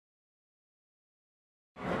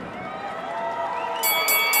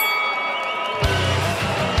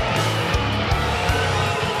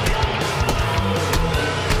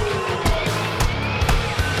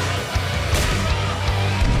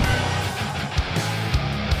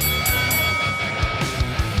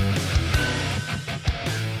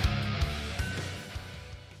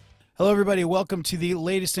Hello, everybody. Welcome to the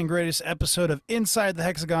latest and greatest episode of Inside the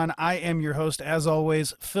Hexagon. I am your host, as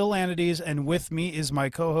always, Phil Anides, and with me is my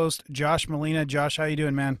co-host, Josh Molina. Josh, how you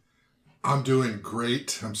doing, man? I'm doing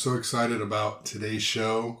great. I'm so excited about today's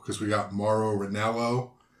show because we got Mauro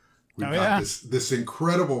Ranallo. We've got this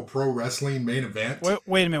incredible pro wrestling main event.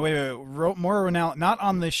 Wait a minute. Mauro Ranallo, not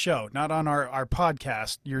on this show, not on our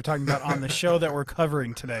podcast. You're talking about on the show that we're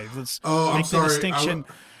covering today. Let's make the distinction.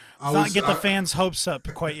 Let's not get the fans' hopes up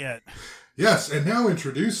quite yet. Yes, and now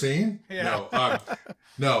introducing. On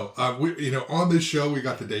this show we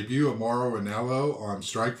got the debut of Mauro Ranallo on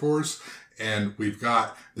Strikeforce, and we've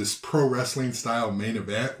got this pro wrestling style main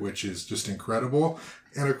event, which is just incredible.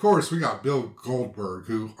 And of course, we got Bill Goldberg,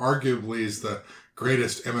 who arguably is the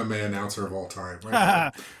greatest MMA announcer of all time.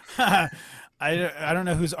 Right? I don't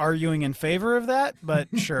know who's arguing in favor of that, but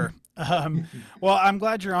sure. Well, I'm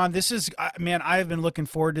glad you're on. This is, man, I've been looking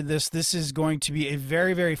forward to this. This is going to be a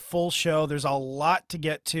very, very full show. There's a lot to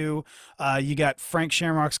get to. You got Frank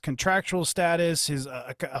Shamrock's contractual status, his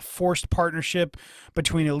a forced partnership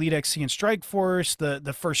between Elite XC and Strikeforce,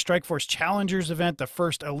 the first Strikeforce Challengers event, the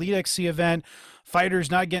first Elite XC event, fighters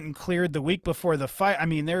not getting cleared the week before the fight. I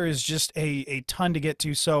mean, there is just a ton to get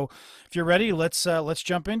to. So if you're ready, let's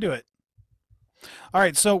jump into it. All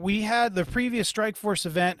right, so we had the previous Strikeforce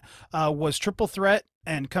event was Triple Threat,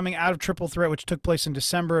 and coming out of Triple Threat, which took place in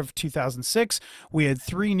December of 2006, we had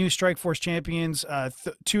three new Strikeforce champions.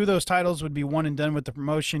 Two of those titles would be one and done with the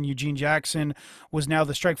promotion. Eugene Jackson was now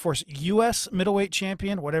the Strikeforce U.S. middleweight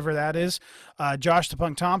champion, whatever that is. Josh the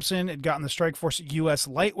Punk Thompson had gotten the Strikeforce U.S.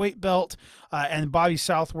 lightweight belt, and Bobby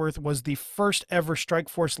Southworth was the first ever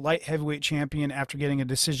Strikeforce light heavyweight champion after getting a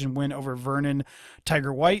decision win over Vernon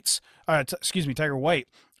Tiger White.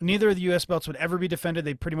 Neither of the U.S. belts would ever be defended.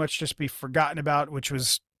 They'd pretty much just be forgotten about, which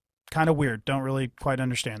was kind of weird. Don't really quite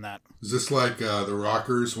understand that. Is this like the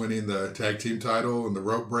Rockers winning the tag team title and the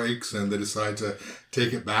rope breaks and they decide to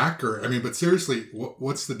take it back? But seriously,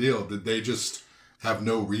 what's the deal? Did they just have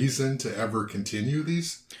no reason to ever continue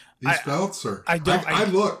these belts? Or I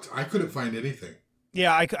looked. I couldn't find anything.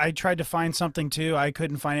 Yeah, I tried to find something too. I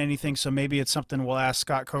couldn't find anything, so maybe it's something we'll ask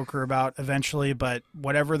Scott Coker about eventually. But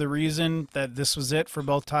whatever the reason, that this was it for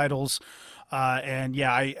both titles. And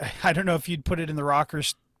yeah, I don't know if you'd put it in the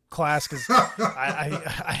Rockers class because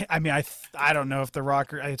I don't know if the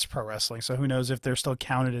Rocker, it's pro wrestling, so who knows if they're still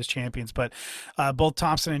counted as champions. But both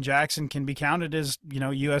Thompson and Jackson can be counted as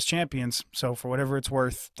U.S. champions. So for whatever it's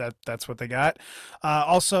worth, that's what they got.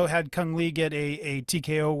 Also had Kung Lee get a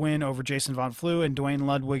TKO win over Jason Von Flue, and Dwayne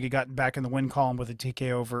Ludwig had gotten back in the win column with a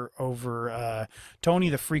TKO over Tony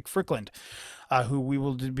the Freak Frickland. Who we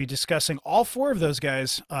will be discussing all four of those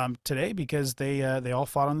guys today because they all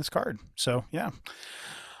fought on this card. So yeah.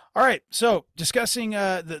 All right, so discussing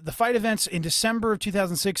the fight events in December of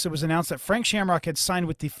 2006, it was announced that Frank Shamrock had signed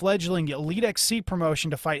with the fledgling Elite XC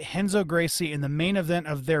promotion to fight Renzo Gracie in the main event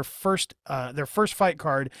of their first fight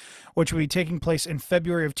card, which would be taking place in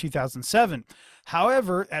February of 2007.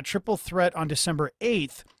 However, at Triple Threat on December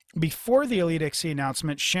 8th, before the Elite XC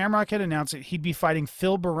announcement, Shamrock had announced that he'd be fighting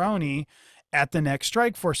Phil Baroni at the next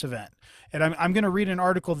Strikeforce event. And I'm going to read an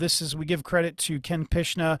article. We give credit to Ken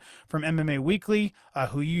Pishna from MMA Weekly,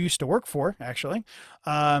 who you used to work for, actually.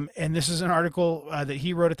 And this is an article that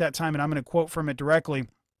he wrote at that time, and I'm going to quote from it directly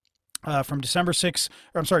from December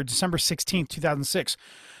 16th, 2006.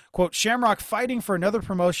 Quote, Shamrock fighting for another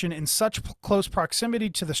promotion in such close proximity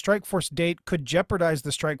to the Strikeforce date could jeopardize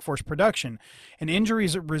the Strikeforce production. And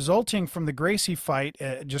injuries resulting from the Gracie fight,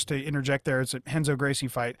 just to interject there, it's a Renzo Gracie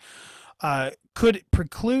fight, could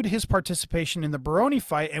preclude his participation in the Baroni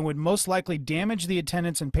fight and would most likely damage the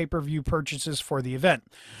attendance and pay-per-view purchases for the event.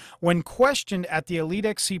 When questioned at the Elite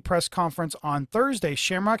XC press conference on Thursday,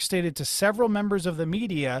 Shamrock stated to several members of the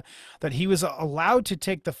media that he was allowed to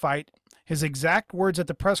take the fight. His exact words at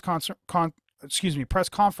the press conference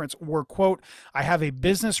were, quote, I have a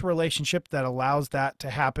business relationship that allows that to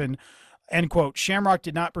happen, end quote. Shamrock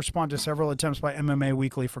did not respond to several attempts by MMA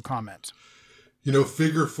Weekly for comment.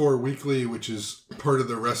 Figure 4 Weekly, which is part of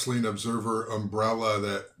the Wrestling Observer umbrella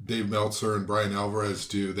that Dave Meltzer and Brian Alvarez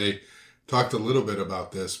do, they talked a little bit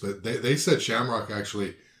about this, but they said Shamrock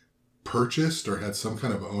actually purchased or had some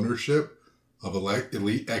kind of ownership of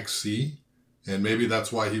Elite XC, and maybe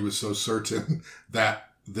that's why he was so certain that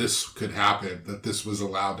this could happen, that this was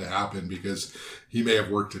allowed to happen, because he may have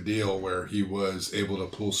worked a deal where he was able to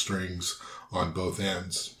pull strings on both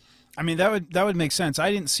ends. I mean, that would make sense.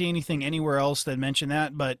 I didn't see anything anywhere else that mentioned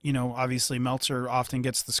that, but obviously Meltzer often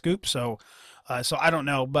gets the scoop, so I don't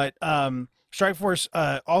know. But Strikeforce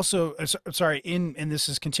also, and this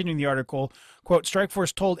is continuing the article, Quote,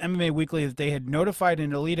 Strikeforce told MMA Weekly that they had notified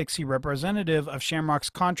an Elite XC representative of Shamrock's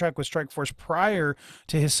contract with Strikeforce prior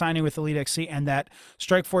to his signing with Elite XC, and that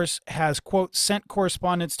Strikeforce has, quote, sent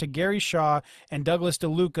correspondence to Gary Shaw and Douglas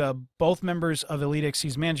DeLuca, both members of Elite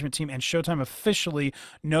XC's management team, and Showtime officially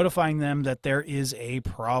notifying them that there is a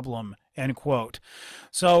problem, end quote.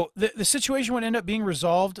 So the situation would end up being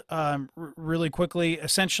resolved really quickly.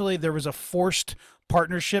 Essentially, there was a forced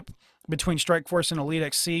partnership between Strikeforce and Elite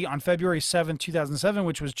XC on February 7, 2007,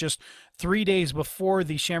 which was just 3 days before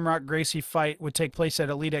the Shamrock Gracie fight would take place at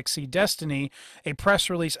Elite XC Destiny. A press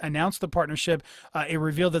release announced the partnership. It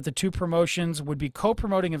revealed that the two promotions would be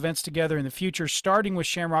co-promoting events together in the future, starting with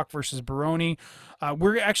Shamrock versus Baroni.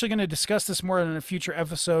 We're actually going to discuss this more in a future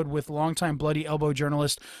episode with longtime Bloody Elbow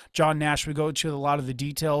journalist John Nash. We go into a lot of the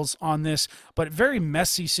details on this, but very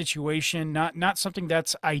messy situation, not something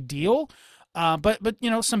that's ideal. But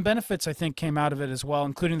some benefits I think came out of it as well,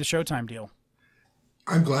 including the Showtime deal.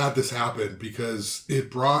 I'm glad this happened because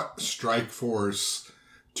it brought Strikeforce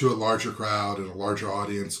to a larger crowd and a larger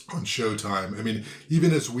audience on Showtime. I mean,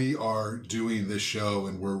 even as we are doing this show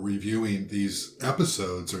and we're reviewing these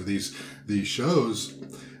episodes or these shows,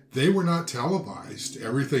 they were not televised,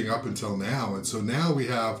 everything up until now. And so now we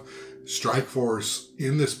have Strikeforce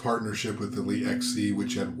in this partnership with Elite XC,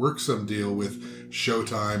 which had worked some deal with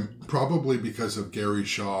Showtime, probably because of Gary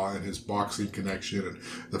Shaw and his boxing connection and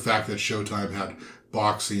the fact that Showtime had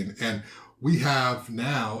boxing. And we have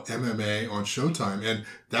now MMA on Showtime, and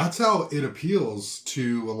that's how it appeals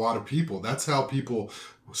to a lot of people. That's how people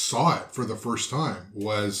saw it for the first time,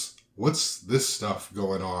 was what's this stuff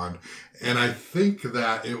going on? And I think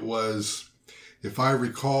that it was, if I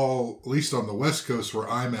recall, at least on the West Coast where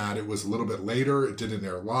I'm at, it was a little bit later. It didn't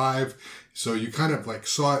air live. So you kind of like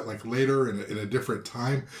saw it like later in a different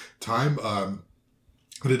time,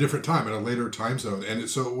 at a different time, in a later time zone. And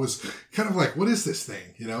so it was kind of like, what is this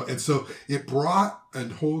thing? And so it brought a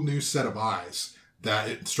whole new set of eyes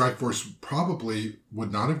that Strikeforce probably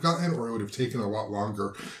would not have gotten, or it would have taken a lot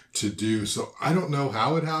longer to do. So I don't know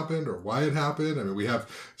how it happened or why it happened. I mean, we have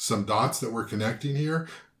some dots that we're connecting here,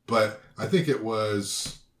 but I think it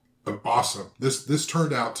was awesome. This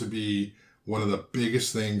turned out to be one of the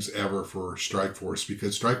biggest things ever for Strikeforce,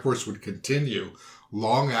 because Strikeforce would continue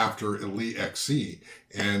long after Elite XC,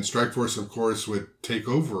 and Strikeforce, of course, would take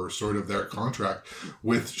over sort of their contract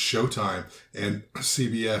with Showtime and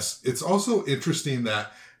CBS. It's also interesting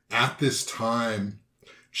that at this time,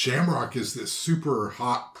 Shamrock is this super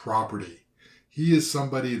hot property. He is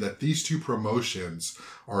somebody that these two promotions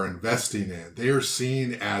are investing in. They are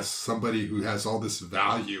seen as somebody who has all this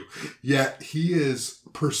value, yet he is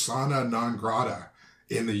persona non grata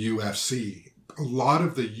in the UFC. A lot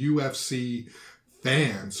of the UFC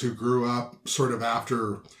fans who grew up sort of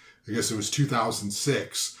after, I guess it was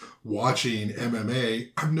 2006, watching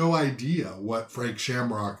MMA, have no idea what Frank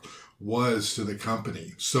Shamrock was to the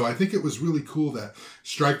company. So I think it was really cool that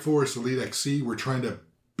Strikeforce, Elite XC were trying to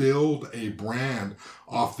build a brand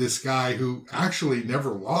off this guy who actually never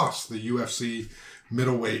lost the UFC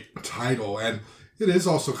middleweight title. And it is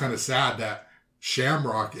also kind of sad that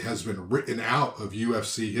Shamrock has been written out of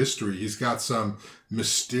UFC history. He's got some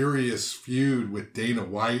mysterious feud with Dana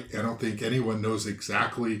White. I don't think anyone knows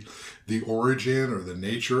exactly the origin or the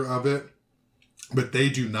nature of it, but they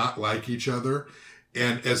do not like each other.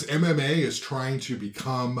 And as MMA is trying to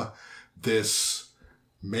become this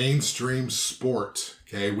mainstream sport,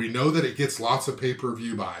 okay, we know that it gets lots of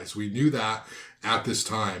pay-per-view buys. We knew that at this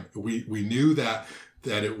time. We knew that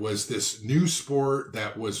it was this new sport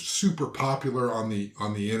that was super popular on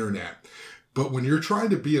the internet. But when you're trying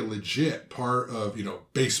to be a legit part of,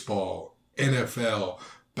 baseball, NFL,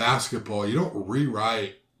 basketball, you don't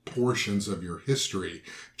rewrite portions of your history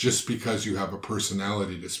just because you have a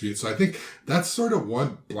personality dispute. So I think that's sort of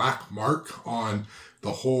one black mark on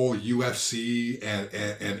the whole UFC and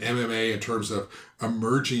MMA in terms of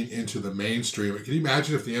emerging into the mainstream. Can you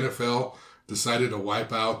imagine if the NFL decided to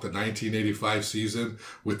wipe out the 1985 season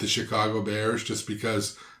with the Chicago Bears just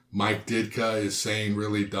because Mike Ditka is saying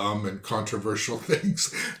really dumb and controversial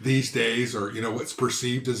things these days, or, what's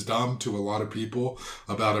perceived as dumb to a lot of people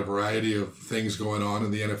about a variety of things going on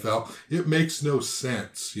in the NFL? It makes no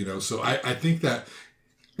sense, So I think that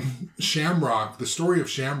Shamrock, the story of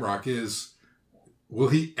Shamrock is, will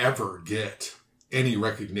he ever get any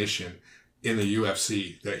recognition in the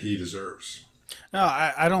UFC that he deserves? No,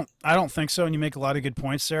 I don't think so. And you make a lot of good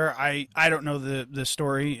points there. I don't know the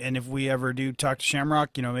story, and if we ever do talk to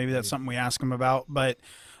Shamrock, maybe that's something we ask him about. But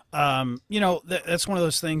that's one of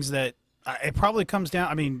those things that it probably comes down.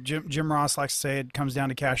 I mean, Jim Ross likes to say it comes down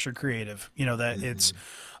to cash or creative. That it's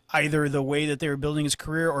either the way that they were building his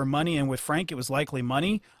career or money. And with Frank, it was likely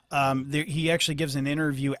money. He actually gives an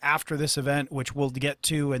interview after this event, which we'll get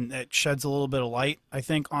to, and it sheds a little bit of light, I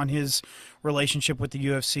think, on his relationship with the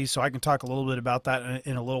UFC. So I can talk a little bit about that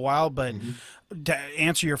in a little while. But to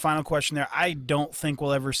answer your final question there, I don't think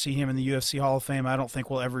we'll ever see him in the UFC Hall of Fame. I don't think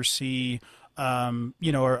we'll ever see,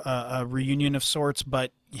 a reunion of sorts.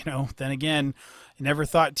 But, then again, I never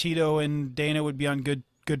thought Tito and Dana would be on good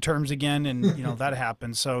terms again, and that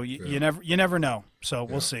happened. So you never know. So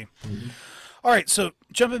we'll see. All right, so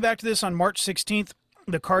jumping back to this, on March 16th,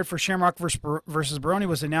 the card for Shamrock versus Baroni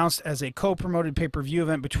was announced as a co-promoted pay-per-view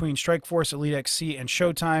event between Strikeforce, Elite XC, and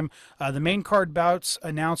Showtime. The main card bouts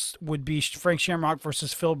announced would be Frank Shamrock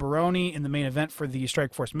versus Phil Baroni in the main event for the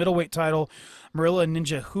Strikeforce middleweight title. Marilla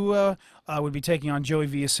Ninja Hua would be taking on Joey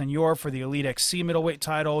Villasenor for the Elite XC middleweight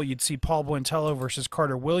title. You'd see Paul Buentello versus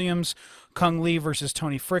Carter Williams, Kung Lee versus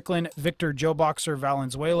Tony Fricklin, Victor Joe Boxer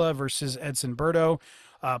Valenzuela versus Edson Berto,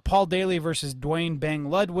 Paul Daly versus Dwayne Bang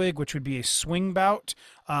Ludwig, which would be a swing bout,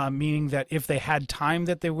 meaning that if they had time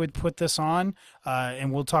that they would put this on,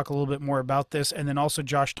 and we'll talk a little bit more about this, and then also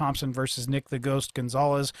Josh Thompson versus Nick the Ghost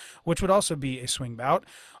Gonzalez, which would also be a swing bout.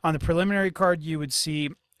 On the preliminary card, you would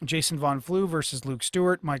see Jason Von Flue versus Luke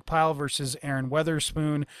Stewart, Mike Pyle versus Aaron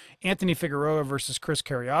Weatherspoon, Anthony Figueroa versus Chris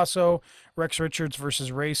Carriasso, Rex Richards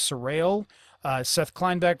versus Ray Sorrell, Seth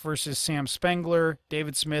Kleinbeck versus Sam Spengler,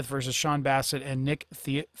 David Smith versus Sean Bassett, and Nick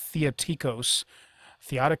Theotikos.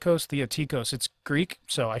 It's Greek,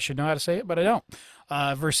 so I should know how to say it, but I don't.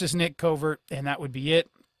 Versus Nick Covert, and that would be it.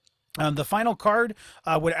 The final card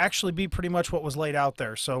would actually be pretty much what was laid out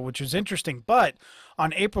there, which is interesting. But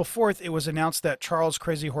on April 4th, it was announced that Charles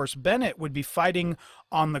Crazy Horse Bennett would be fighting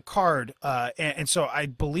on the card. And so I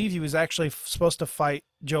believe he was actually supposed to fight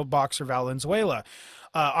Joe Boxer Valenzuela.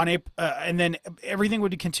 And then everything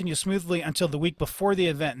would continue smoothly until the week before the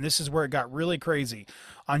event, and this is where it got really crazy.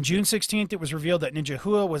 On June 16th, it was revealed that Ninja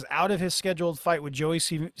Hua was out of his scheduled fight with Joey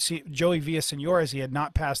Villasenor, as he had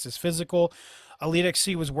not passed his physical. Elite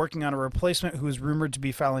XC was working on a replacement who was rumored to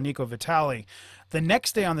be Falanico Vitali. The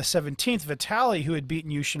next day, on the 17th, Vitali, who had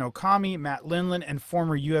beaten Yushin Okami, Matt Lindland, and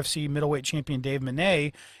former UFC middleweight champion Dave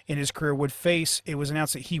Menne in his career, it was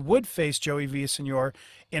announced that he would face Joey Villasenor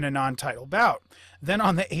in a non-title bout. Then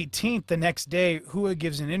on the 18th, the next day, Hua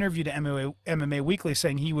gives an interview to MMA Weekly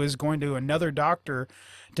saying he was going to another doctor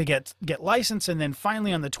to get licensed. And then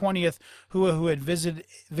finally on the 20th, Hua, who had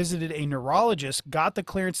visited a neurologist, got the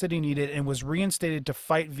clearance that he needed and was reinstated to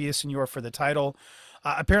fight Villasenor for the title.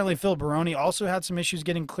 Apparently, Phil Baroni also had some issues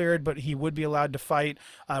getting cleared, but he would be allowed to fight,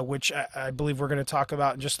 which I believe we're going to talk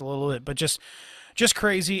about in just a little bit. But just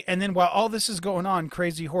crazy. And then while all this is going on,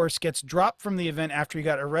 Crazy Horse gets dropped from the event after he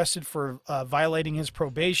got arrested for violating his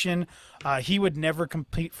probation. He would never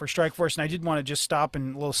compete for Strikeforce. And I did want to just stop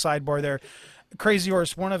and a little sidebar there. Crazy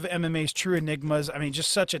Horse, one of MMA's true enigmas. I mean,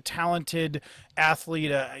 just such a talented athlete,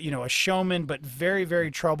 a showman, but very, very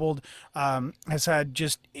troubled. Has had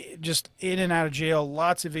just in and out of jail,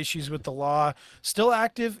 lots of issues with the law. Still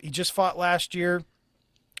active. He just fought last year.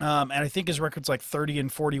 And I think his record's like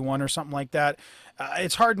 30-41 or something like that.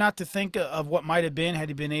 It's hard not to think of what might have been had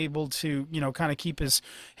he been able to, kind of keep his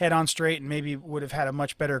head on straight, and maybe would have had a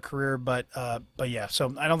much better career. But yeah,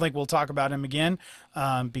 so I don't think we'll talk about him again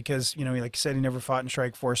because, like you said, he never fought in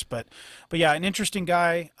Strikeforce. But yeah, an interesting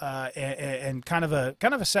guy and kind of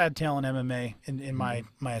a sad tale in MMA in my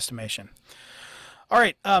estimation. All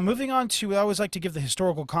right, moving on to, I always like to give the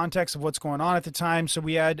historical context of what's going on at the time. So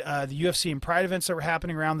we had the UFC and Pride events that were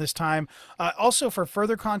happening around this time. Also, for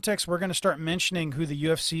further context, we're going to start mentioning who the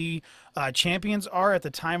UFC champions are at the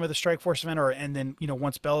time of the Strikeforce event, and then,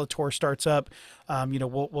 once Bellator starts up,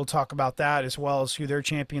 we'll talk about that as well as who their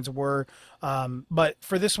champions were. But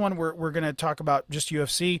for this one, we're going to talk about just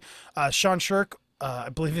UFC. Sean Sherk, I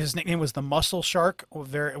believe his nickname was the Muscle Shark,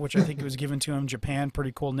 which I think was given to him in Japan.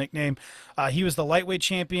 Pretty cool nickname. He was the lightweight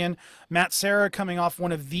champion. Matt Serra, coming off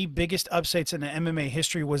one of the biggest upsets in the MMA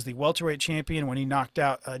history, was the welterweight champion when he knocked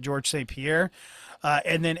out George St. Pierre.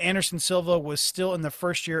 And then Anderson Silva was still in the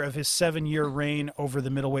first year of his 7-year reign over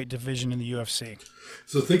the middleweight division in the UFC.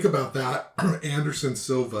 So think about that. Anderson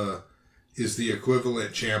Silva is the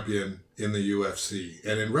equivalent champion in the UFC.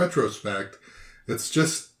 And in retrospect,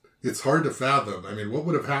 it's hard to fathom. I mean, what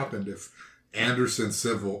would have happened if Anderson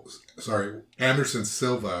Silva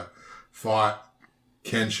fought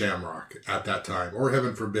Ken Shamrock at that time, or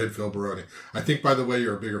heaven forbid, Phil Baroni? I think, by the way,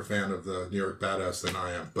 you're a bigger fan of the New York Badass than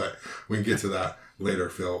I am, but we can get to that later,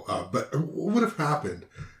 Phil. But what would have happened?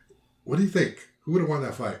 What do you think? Who would have won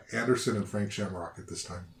that fight? Anderson and Frank Shamrock at this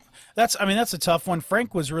time? That's a tough one.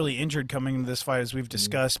 Frank was really injured coming into this fight, as we've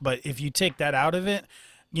discussed, but if you take that out of it,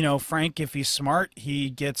 Frank, if he's smart, he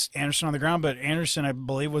gets Anderson on the ground, but Anderson, I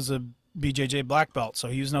believe, was a BJJ black belt, so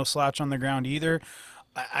he was no slouch on the ground either.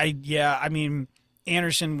 I mean,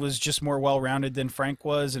 Anderson was just more well-rounded than Frank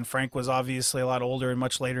was, and Frank was obviously a lot older and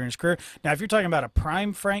much later in his career. Now, if you're talking about a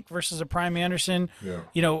prime Frank versus a prime Anderson,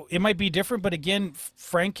 it might be different, but again,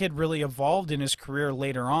 Frank had really evolved in his career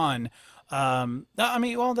later on. I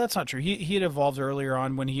mean, well, that's not true. He had evolved earlier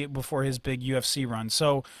on before his big UFC run.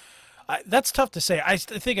 So that's tough to say. I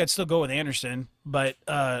think I'd still go with Anderson, but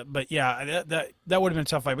yeah, that would have been a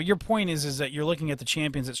tough fight. But your point is that you're looking at the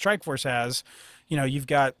champions that Strikeforce has. You've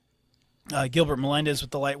got Gilbert Melendez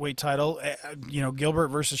with the lightweight title. Gilbert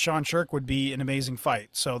versus Sean Sherk would be an amazing fight.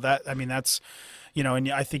 So that's,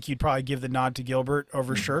 and I think you'd probably give the nod to Gilbert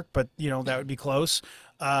over Sherk, but that would be close.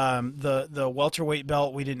 The welterweight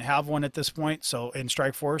belt, we didn't have one at this point, so in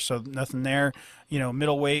Strikeforce, so nothing there.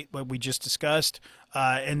 Middleweight, what we just discussed,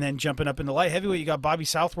 and then jumping up into light heavyweight, you got Bobby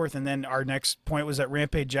Southworth, and then our next point was that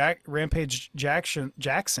Rampage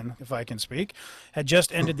Jackson, if I can speak, had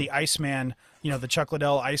just ended the Iceman, the Chuck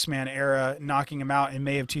Liddell Iceman era, knocking him out in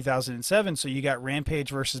May of 2007. So you got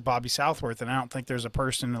Rampage versus Bobby Southworth, and I don't think there's a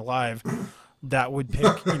person alive that would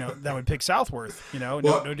pick Southworth.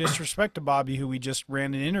 No disrespect to Bobby, who we just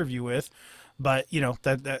ran an interview with, but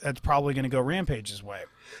that's probably going to go Rampage's way.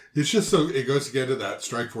 It's just so it goes to get to that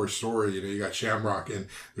Strikeforce story. You got Shamrock, and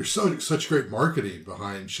there's such great marketing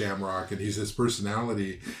behind Shamrock, and he's his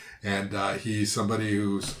personality, and he's somebody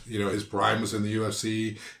who's his prime was in the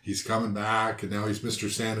UFC. He's coming back, and now he's Mr.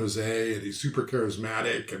 San Jose, and he's super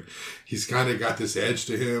charismatic, and he's kind of got this edge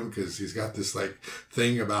to him because he's got this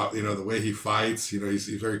thing about the way he fights. He's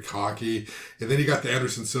very cocky, and then you got the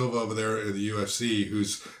Anderson Silva over there in the UFC,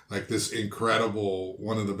 who's like this incredible,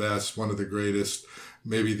 one of the best, one of the greatest,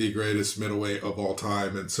 maybe the greatest middleweight of all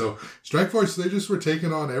time. And so Strikeforce, they just were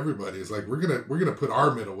taking on everybody. It's like, we're gonna put our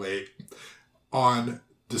middleweight on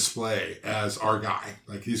display as our guy.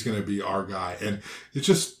 Like, he's gonna be our guy. And it's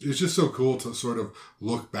just so cool to sort of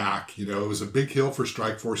look back. It was a big hill for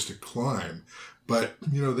Strikeforce to climb, but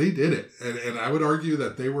they did it. And I would argue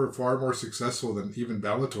that they were far more successful than even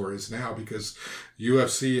Bellator is now, because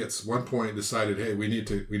UFC at one point decided, hey, we need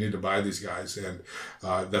to buy these guys. And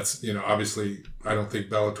that's, obviously I don't think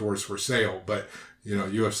Bellator is for sale, but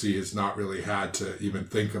UFC has not really had to even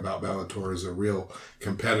think about Bellator as a real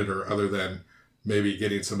competitor, other than maybe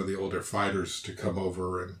getting some of the older fighters to come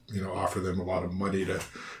over and offer them a lot of money to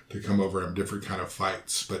come over and different kind of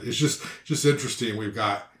fights. But it's just interesting. We've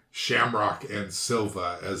got Shamrock and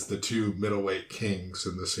Silva as the two middleweight kings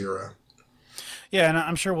in this era. Yeah, and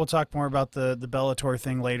I'm sure we'll talk more about the Bellator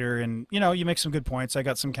thing later. And, you make some good points. I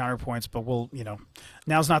got some counterpoints, but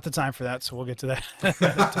now's not the time for that, so we'll get to that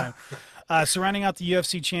another time. Surrounding out the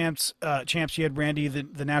UFC champs, you had Randy,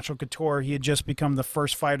 the Natural Couture. He had just become the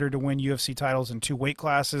first fighter to win UFC titles in 2 weight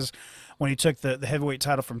classes when he took the heavyweight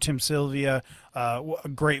title from Tim Sylvia. A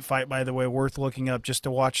great fight, by the way, worth looking up just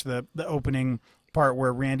to watch the opening part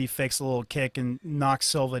where Randy fakes a little kick and knocks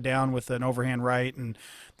Silva down with an overhand right, and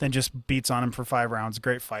then just beats on him for 5 rounds.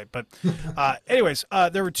 Great fight. But anyways,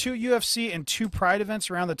 there were 2 UFC and 2 Pride events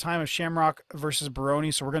around the time of Shamrock versus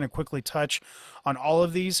Baroni, so we're going to quickly touch on all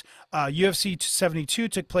of these. UFC 72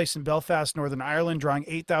 took place in Belfast, Northern Ireland, drawing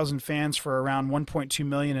 8,000 fans for around 1.2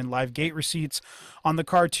 million in live gate receipts. On the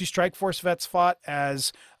card, 2 Strikeforce vets fought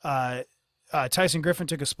as Tyson Griffin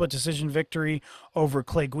took a split decision victory over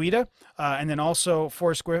Clay Guida. And then also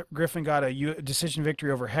Forrest Griffin got a decision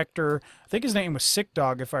victory over Hector. I think his name was Sick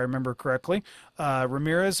Dog, if I remember correctly.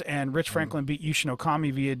 Ramirez, and Rich Franklin beat Yushin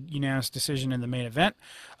Okami via unanimous decision in the main event.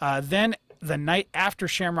 Then the night after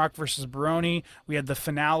Shamrock versus Baroni, we had the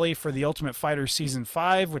finale for The Ultimate Fighter Season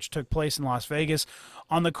 5, which took place in Las Vegas.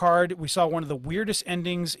 On the card, we saw one of the weirdest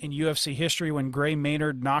endings in UFC history when Gray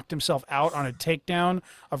Maynard knocked himself out on a takedown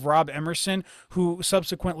of Rob Emerson, who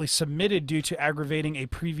subsequently submitted due to aggravating a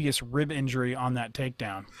previous rib injury on that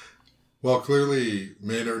takedown. Well, clearly,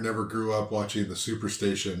 Maynard never grew up watching the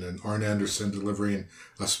Superstation and Arn Anderson delivering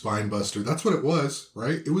a spine buster. That's what it was,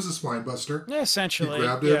 right? It was a spine buster. Yeah, essentially. He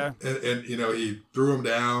grabbed him, and he threw him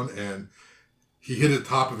down, and he hit the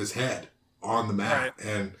top of his head on the mat. Right.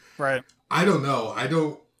 And right. I don't know.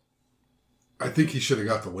 I think he should have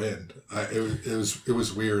got the win. It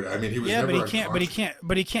was weird. I mean, he was never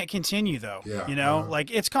but he can't continue though. Yeah,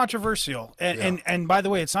 like, it's controversial. And by the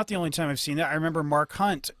way, it's not the only time I've seen that. I remember Mark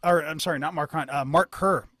Kerr,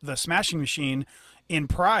 the Smashing Machine, in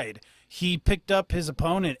Pride, he picked up his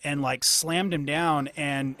opponent and like slammed him down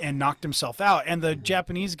and knocked himself out. And the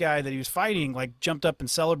Japanese guy that he was fighting like jumped up and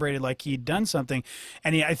celebrated like he'd done something.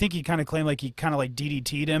 And I think he kind of claimed like he kind of like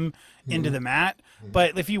DDT'd him into the mat.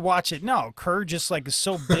 But if you watch it, no, Kerr just like is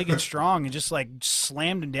so big and strong and just like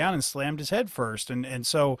slammed him down and slammed his head first. And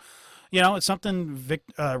so, you know, it's something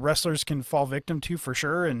wrestlers can fall victim to for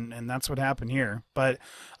sure, and that's what happened here. But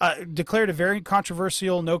declared a very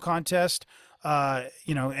controversial no contest.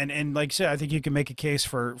 You know, and like I said, I think you can make a case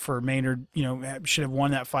for Maynard, you know, should have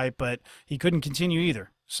won that fight, but he couldn't continue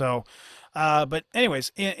either. So, but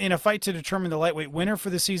anyways, in a fight to determine the lightweight winner for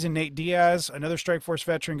the season, Nate Diaz, another Strikeforce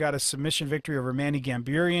veteran, got a submission victory over Manny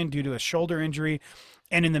Gambarian due to a shoulder injury.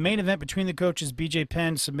 And in the main event between the coaches, BJ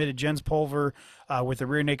Penn submitted Jens Pulver with a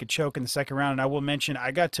rear naked choke in the second round. And I will mention,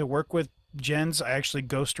 I got to work with Jens. I actually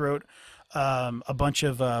ghost wrote a bunch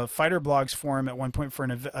of fighter blogs for him at one point for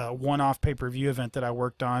a one-off pay-per-view event that I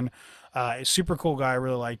worked on. A super cool guy. I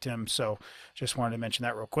really liked him. So just wanted to mention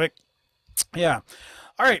that real quick. Yeah.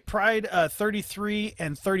 All right. Pride 33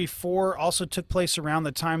 and 34 also took place around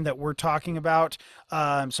the time that we're talking about.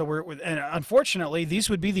 So and unfortunately, these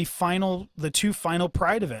would be the two final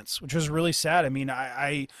Pride events, which was really sad. I mean,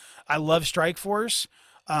 I love Strikeforce,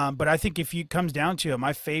 but I think if it comes down to it,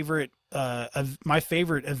 my favorite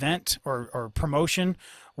event or promotion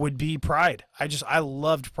would be Pride. I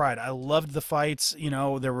loved Pride. I loved the fights. You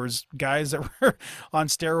know, there was guys that were on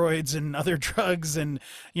steroids and other drugs, and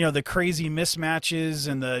you know, the crazy mismatches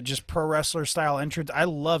and the just pro wrestler style entrance. I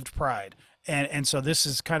loved Pride. And so this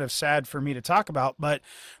is kind of sad for me to talk about, but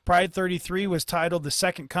Pride 33 was titled The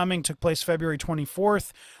Second Coming, took place February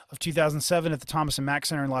 24th of 2007 at the Thomas and Mack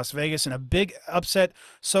Center in Las Vegas. In a big upset,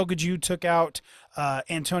 Sogoju took out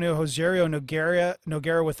Antonio Rosario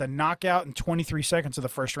Nogueira with a knockout in 23 seconds of the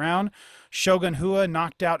first round. Shogun Hua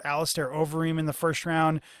knocked out Alistair Overeem in the first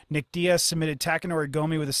round. Nick Diaz submitted Takanori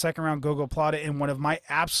Gomi with a second round Gogo Plata in one of my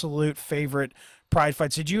absolute favorite Pride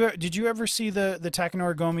fights. Did you ever see the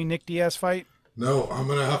Takanori Gomi Nick Diaz fight? No, I'm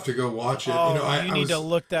gonna have to go watch it. Oh, you know, you need to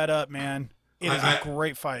look that up, man. It is a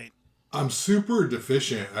great fight. I'm super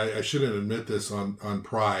deficient. I shouldn't admit this on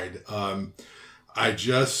Pride. I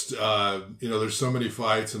just you know, there's so many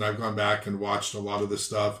fights, and I've gone back and watched a lot of the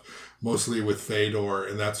stuff, mostly with Fedor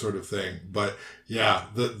and that sort of thing. But yeah,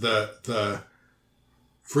 the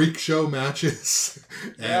freak show matches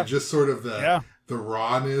and just sort of the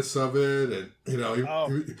rawness of it. And you know,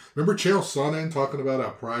 remember Chael Sonnen talking about how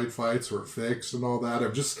Pride fights were fixed and all that.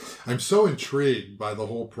 I'm so intrigued by the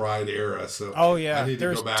whole Pride era. So I need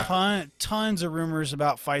to go back. Tons of rumors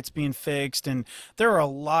about fights being fixed, and there are a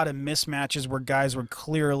lot of mismatches where guys were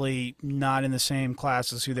clearly not in the same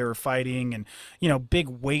class as who they were fighting, and you know, big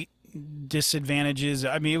weight disadvantages.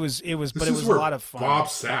 I mean, it was a lot of fun. Bob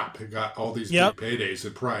Sapp got all these big paydays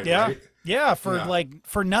at Pride, right? Yeah,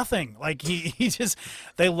 for nothing. Like he just,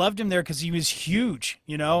 they loved him there because he was huge,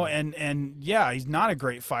 you know, and yeah, he's not a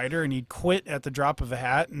great fighter, and he'd quit at the drop of a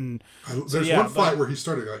hat. And there's one fight where he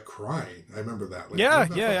started like crying. I remember that. Like,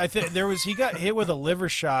 I think he got hit with a liver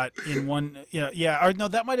shot in one. Or no,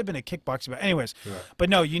 that might have been a kickboxing. But anyways, but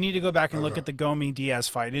no, you need to go back and look at the Gomi Diaz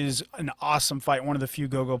fight. It is an awesome fight, one of the few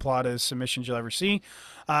Gogo Plata submissions you'll ever see.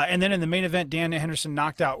 And then in the main event, Dan Henderson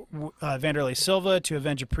knocked out Vanderlei Silva to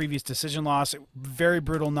avenge a previous decision loss. Very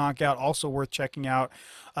brutal knockout, also worth checking out.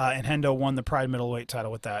 And Hendo won the Pride middleweight title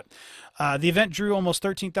with that. The event drew almost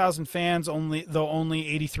 13,000 fans, though only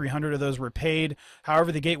 8,300 of those were paid.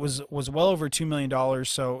 However, the gate was well over $2 million,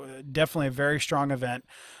 so definitely a very strong event.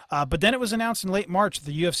 But then it was announced in late March that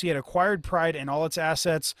the UFC had acquired Pride and all its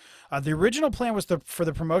assets. The original plan was for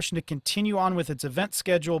the promotion to continue on with its event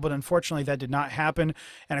schedule, but unfortunately that did not happen.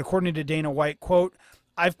 And according to Dana White, quote,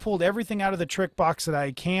 "I've pulled everything out of the trick box that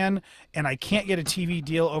I can, and I can't get a TV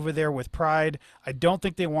deal over there with Pride. I don't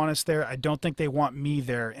think they want us there. I don't think they want me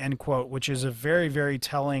there," end quote, which is a very, very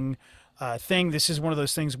telling thing. This is one of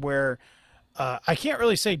those things where I can't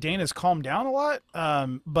really say Dana's calmed down a lot,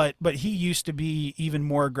 but he used to be even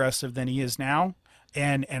more aggressive than he is now.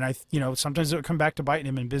 And I, you know, sometimes it would come back to biting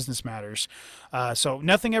him in business matters. So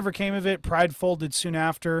nothing ever came of it. Pride folded soon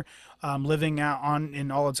after, living out in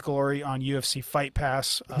all its glory on UFC Fight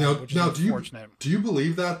Pass. Which is unfortunate. Do you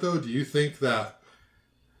believe that though? Do you think that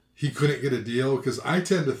he couldn't get a deal? Because I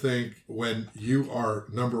tend to think when you are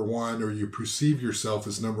number one, or you perceive yourself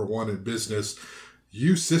as number one in business,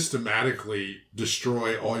 you systematically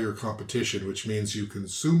destroy all your competition, which means you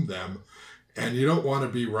consume them. And you don't want to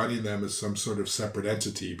be running them as some sort of separate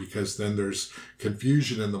entity, because then there's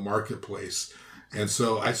confusion in the marketplace. And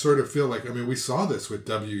so I sort of feel like, I mean, we saw this with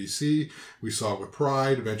WEC, we saw it with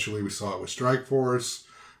Pride, eventually we saw it with Strikeforce.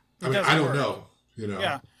 I mean, I don't know. you know.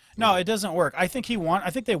 Yeah. No, it doesn't work. I think I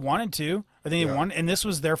think they wanted to. I think they wanted, and this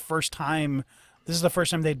was their first time. This is the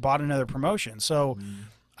first time they'd bought another promotion. So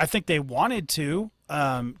I think they wanted to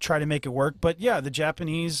try to make it work. But yeah, the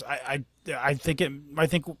Japanese, I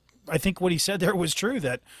think what he said there was true,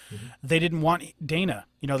 that they didn't want Dana.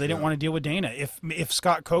 You know, they didn't want to deal with Dana. If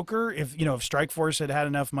Scott Coker, if Strikeforce had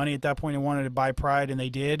enough money at that point and wanted to buy Pride, and they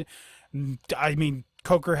did, I mean,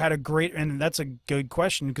 Coker had a great, and that's a good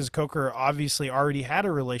question, because Coker obviously already had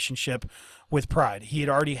a relationship with Pride. He had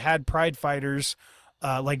already had Pride fighters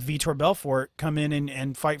like Vitor Belfort come in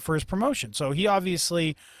and fight for his promotion. So he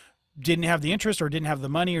obviously didn't have the interest, or didn't have the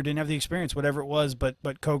money, or didn't have the experience, whatever it was. But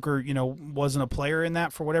Coker, wasn't a player in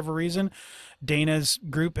that for whatever reason. Dana's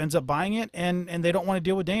group ends up buying it, and they don't want to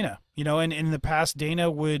deal with Dana. And in the past, Dana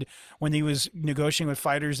would, when he was negotiating with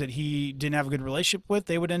fighters that he didn't have a good relationship with,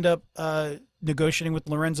 they would end up negotiating with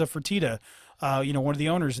Lorenzo Fertitta, one of the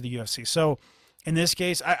owners of the UFC. So in this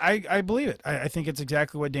case, I believe it. I think it's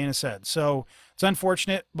exactly what Dana said. So it's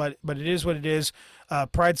unfortunate, but it is what it is.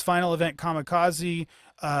 Pride's final event, Kamikaze,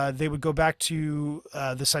 they would go back to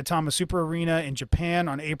the Saitama Super Arena in Japan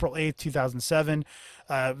on April 8th, 2007.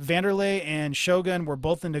 Vanderlei and Shogun were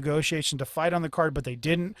both in negotiation to fight on the card, but they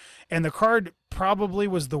didn't. And the card probably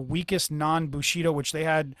was the weakest non-Bushido, which they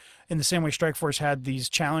had in the same way Strikeforce had these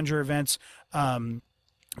challenger events.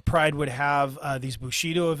 Pride would have these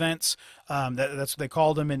Bushido events. That's what they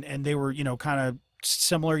called them. And they were, kind of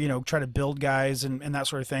similar, try to build guys and that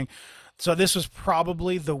sort of thing. So this was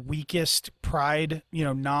probably the weakest Pride,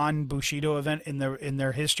 non-Bushido event in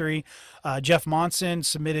their history. Jeff Monson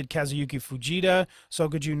submitted Kazuyuki Fujita.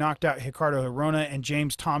 Sokoju knocked out Ricardo Hirona, and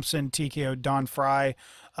James Thompson TKO'd Don Fry.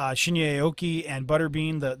 Shinya Aoki and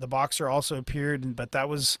Butterbean, the boxer, also appeared, but that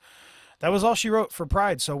was all she wrote for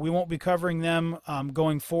Pride. So we won't be covering them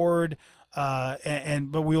going forward.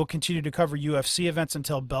 But we will continue to cover UFC events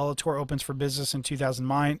until Bellator opens for business in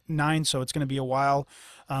 2009. So it's going to be a while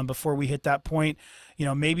before we hit that point.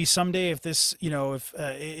 Maybe someday, if this, if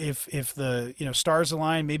the stars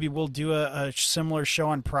align, maybe we'll do a similar show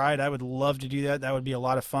on Pride. I would love to do that. That would be a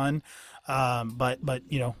lot of fun. But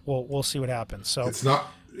we'll see what happens. So it's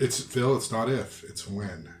Phil. It's not if, it's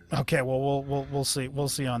when. Okay. Well, we'll see. We'll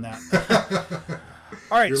see on that.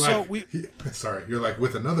 All right, you're like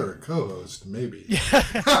with another co-host, maybe.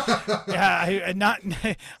 Yeah, I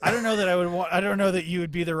don't know that I would want. I don't know that you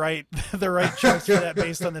would be the right choice for that,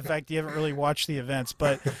 based on the fact you haven't really watched the events.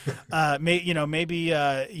 But maybe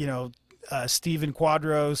Steven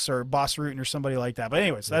Quadros or Boss Rutan or somebody like that. But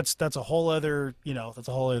anyways, that's a whole other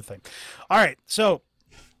thing. All right, so.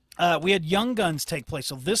 We had Young Guns take place.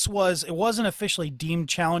 So it wasn't officially deemed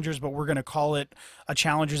challengers, but we're going to call it a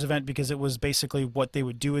challengers event because it was basically what they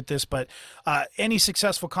would do with this. But any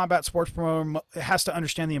successful combat sports promoter has to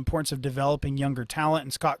understand the importance of developing younger talent,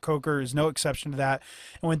 and Scott Coker is no exception to that.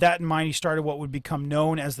 And with that in mind, he started what would become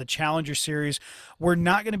known as the Challenger Series. We're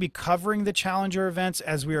not going to be covering the Challenger events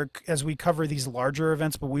as we cover these larger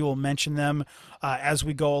events, but we will mention them as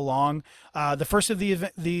we go along. The first of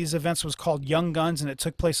these events was called Young Guns, and it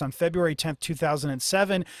took place on February 10th,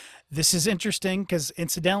 2007. This is interesting because,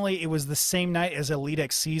 incidentally, it was the same night as Elite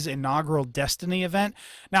XC's inaugural Destiny event.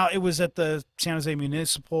 Now, it was at the San Jose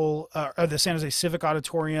the San Jose Civic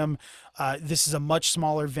Auditorium. This is a much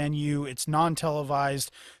smaller venue. It's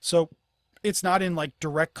non-televised, so it's not in like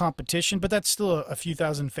direct competition, but that's still a few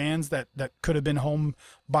thousand fans that could have been home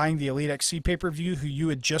buying the Elite XC pay-per-view, who you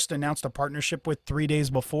had just announced a partnership with 3 days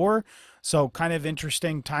before. So kind of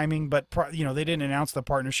interesting timing, but they didn't announce the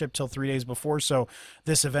partnership till 3 days before. So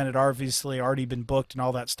this event had obviously already been booked and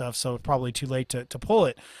all that stuff. So it's probably too late to pull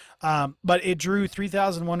it. But it drew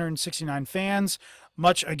 3,169 fans.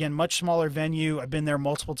 Much smaller venue. I've been there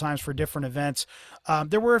multiple times for different events.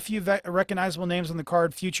 There were a few recognizable names on the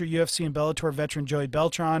card. Future UFC and Bellator veteran Joey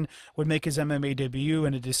Beltran would make his MMA debut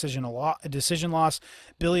in a decision loss.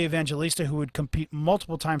 Billy Evangelista, who would compete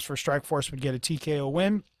multiple times for Strikeforce, would get a TKO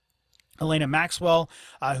win. Elena Maxwell,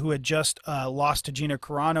 who had just lost to Gina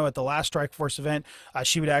Carano at the last Strikeforce event,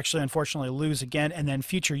 she would actually unfortunately lose again. And then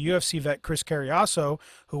future UFC vet Chris Carriasso,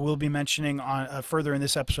 who we'll be mentioning on further in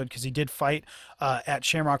this episode because he did fight at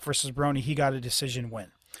Shamrock versus Baroni, he got a decision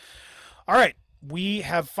win. All right, we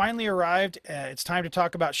have finally arrived. It's time to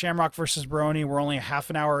talk about Shamrock versus Baroni. We're only a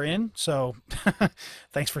half an hour in, so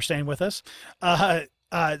thanks for staying with us.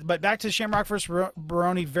 But back to Shamrock vs.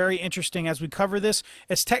 Baroni, very interesting as we cover this.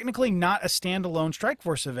 It's technically not a standalone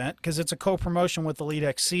Strikeforce event because it's a co-promotion with Elite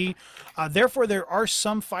XC. Therefore, there are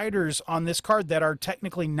some fighters on this card that are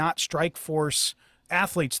technically not Strikeforce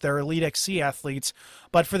athletes. They're Elite XC athletes,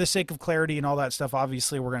 but for the sake of clarity and all that stuff,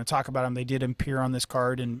 obviously we're going to talk about them. They did appear on this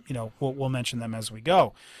card, and we'll mention them as we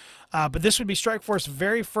go. But this would be Strikeforce's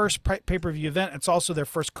very first pay-per-view event. It's also their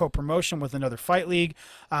first co-promotion with another fight league.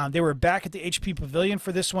 They were back at the HP Pavilion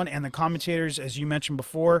for this one, and the commentators, as you mentioned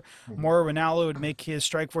before, Mauro Ranallo would make his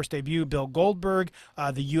Strikeforce debut. Bill Goldberg,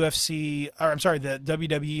 the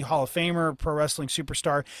WWE Hall of Famer, pro wrestling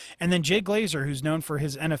superstar, and then Jay Glazer, who's known for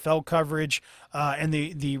his NFL coverage, and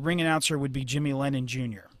the ring announcer would be Jimmy Lennon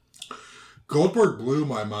Jr. Goldberg blew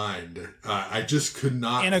my mind. I just could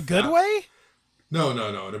not. In a good way? No, in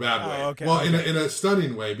a bad way. Okay, well, okay. in a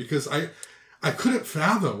stunning way, because I couldn't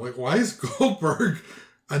fathom, like, why is Goldberg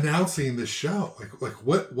announcing the show? Like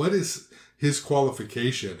what is his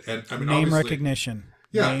qualification? And I mean, name recognition.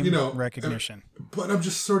 Yeah, name recognition. But I'm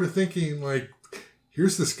just sort of thinking, like,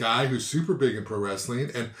 here's this guy who's super big in pro wrestling,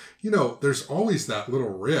 and there's always that little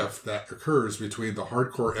rift that occurs between the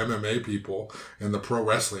hardcore MMA people and the pro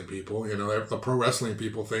wrestling people. The pro wrestling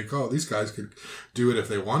people think, oh, these guys could do it if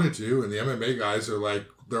they wanted to, and the MMA guys are like,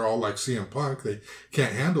 they're all like CM Punk, they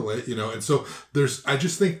can't handle it, and so I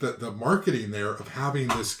just think that the marketing there of having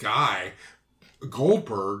this guy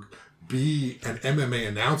Goldberg be an MMA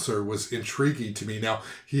announcer was intriguing to me. Now,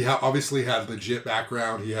 he obviously had legit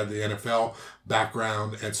background. He had the NFL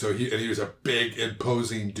background. And so he was a big,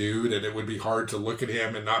 imposing dude. And it would be hard to look at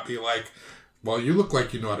him and not be like, well, you look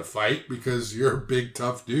like you know how to fight because you're a big,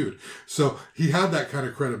 tough dude. So he had that kind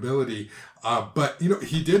of credibility. But,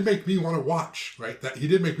 he did make me want to watch, right?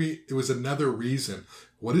 It was another reason.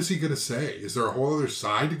 What is he going to say? Is there a whole other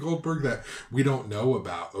side to Goldberg that we don't know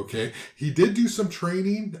about? Okay. He did do some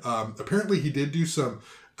training. Apparently he did do some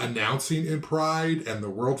announcing in Pride and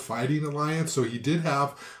the World Fighting Alliance. So he did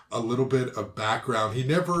have a little bit of background. He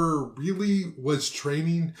never really was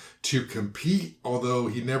training to compete, although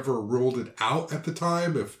he never ruled it out at the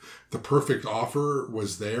time. If the perfect offer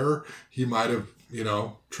was there, he might have,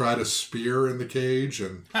 tried a spear in the cage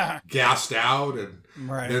and gassed out and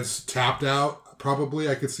then tapped out. Probably,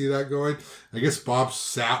 I could see that going. I guess Bob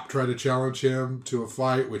Sapp tried to challenge him to a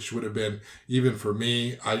fight, which would have been, even for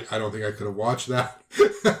me, I don't think I could have watched that.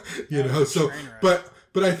 So, but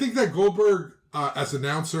I think that Goldberg, as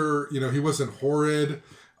announcer, he wasn't horrid.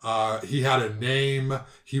 He had a name.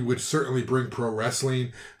 He would certainly bring pro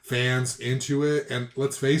wrestling fans into it. And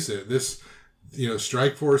let's face it, this,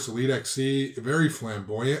 Strikeforce, Elite XC, very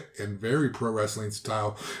flamboyant and very pro wrestling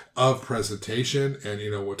style of presentation. And,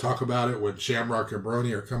 we'll talk about it when Shamrock and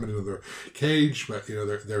Brony are coming into the cage, but,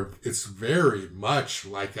 it's very much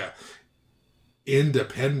like a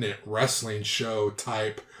independent wrestling show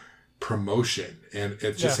type promotion. And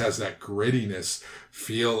it just has that grittiness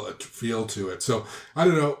feel to it. So I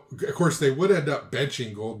don't know. Of course, they would end up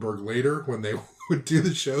benching Goldberg later when they would do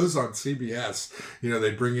the shows on CBS.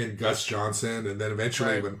 They'd bring in Gus Johnson, and then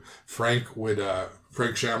eventually when Frank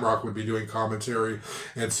Shamrock would be doing commentary.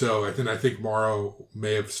 And so I think Mauro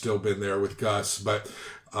may have still been there with Gus, but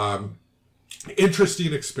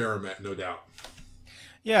interesting experiment, no doubt.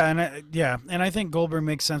 Yeah, and I think Goldberg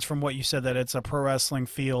makes sense from what you said, that it's a pro wrestling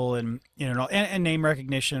feel and and name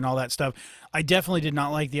recognition and all that stuff. I definitely did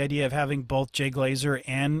not like the idea of having both Jay Glazer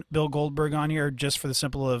and Bill Goldberg on here, just for the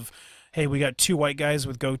simple of, hey, we got two white guys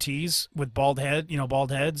with goatees with bald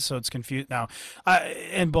heads, so it's confused now.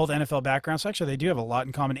 And both NFL backgrounds, so actually they do have a lot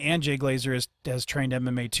in common. And Jay Glazer has trained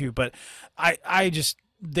MMA too, but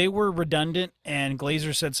they were redundant, and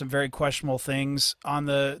Glazer said some very questionable things on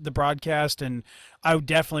the broadcast, and I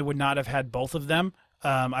definitely would not have had both of them.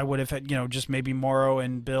 I would have had, just maybe Mauro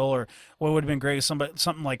and Bill, or what would have been great is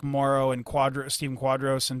something like Mauro and Steven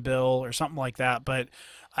Quadros and Bill, or something like that. But,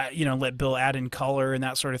 let Bill add in color and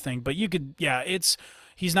that sort of thing. But you could,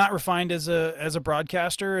 he's not refined as a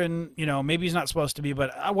broadcaster, and, maybe he's not supposed to be,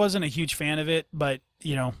 but I wasn't a huge fan of it. But,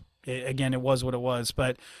 again, it was what it was.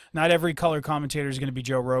 But not every color commentator is going to be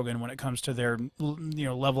Joe Rogan when it comes to their,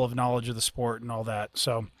 level of knowledge of the sport and all that.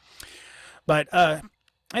 So, but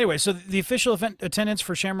anyway, so the official event attendance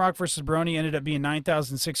for Shamrock versus Brony ended up being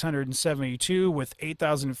 9,672 with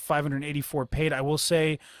 8,584 paid. I will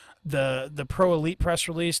say the Pro Elite press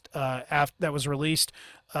release that was released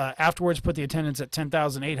afterwards put the attendance at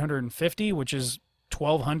 10,850, which is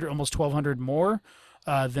 1,200, almost 1,200 more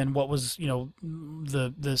than what was,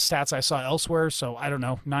 the stats I saw elsewhere. So I don't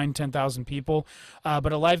know, 10,000 people.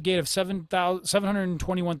 But a live gate of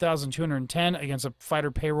 721,210 against a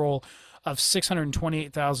fighter payroll of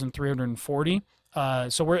 628,340.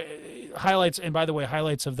 So we're highlights. And by the way,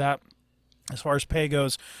 highlights of that, as far as pay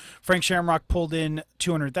goes, Frank Shamrock pulled in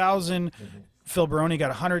 200,000. Phil Baroni got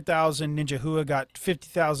 100,000. Ninja Hua got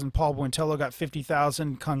 50,000. Paul Buentello got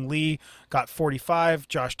 50,000. Kung Lee got 45.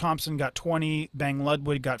 Josh Thompson got 20. Bang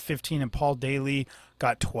Ludwig got 15, and Paul Daly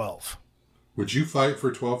got 12. Would you fight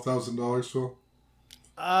for $12,000, Phil?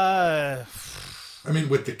 I mean,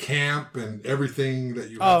 with the camp and everything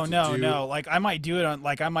that you have to do. No. Like I might do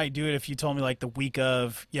it if you told me like the week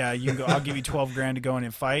of, yeah, you can go, I'll give you 12 grand to go in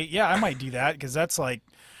and fight. Yeah, I might do that because that's like,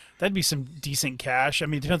 that'd be some decent cash. I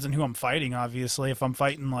mean, it depends on who I'm fighting, obviously. If I'm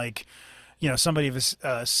fighting like, somebody of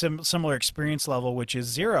a similar experience level, which is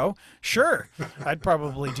 0, sure, I'd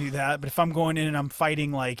probably do that. But if I'm going in and I'm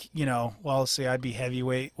fighting like, well, say I'd be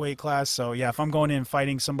heavyweight weight class. So yeah, if I'm going in and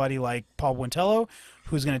fighting somebody like Paul Buentello,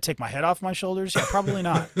 who's going to take my head off my shoulders? Yeah, probably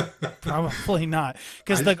not. Probably not.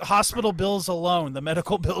 Because the hospital bills alone, the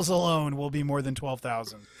medical bills alone will be more than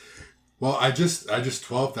 12,000. Well, I just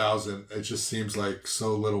 12,000. It just seems like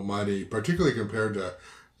so little money, particularly compared to,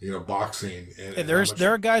 boxing. And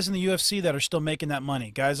there are guys in the UFC that are still making that money.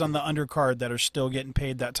 Guys on the undercard that are still getting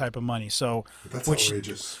paid that type of money. So that's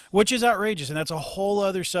outrageous. Which is outrageous, and that's a whole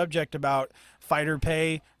other subject about fighter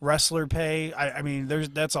pay, wrestler pay. I mean,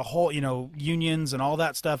 that's a whole, unions and all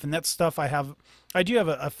that stuff, and that's stuff I do have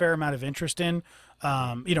a fair amount of interest in.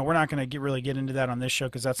 We're not going to really get into that on this show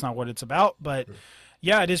because that's not what it's about, but.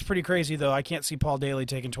 Yeah, it is pretty crazy, though. I can't see Paul Daly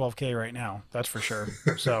taking $12K right now. That's for sure.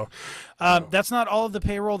 So that's not all of the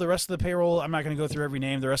payroll. The rest of the payroll, I'm not going to go through every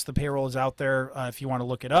name. The rest of the payroll is out there if you want to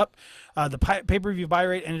look it up. The pay-per-view buy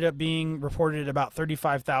rate ended up being reported at about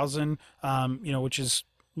 35,000, which is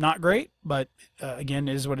not great, but again,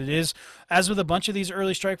 it is what it is. As with a bunch of these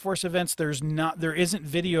early Strikeforce events, there isn't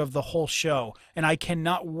video of the whole show, and I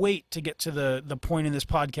cannot wait to get to the point in this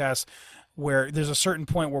podcast where there's a certain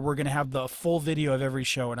point where we're going to have the full video of every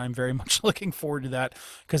show, and I'm very much looking forward to that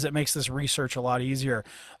because it makes this research a lot easier.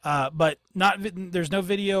 But there's no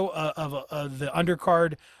video of the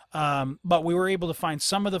undercard, but we were able to find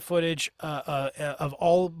some of the footage of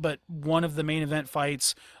all but one of the main event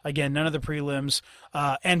fights. Again, none of the prelims.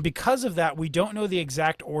 And because of that, we don't know the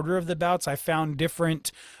exact order of the bouts. I found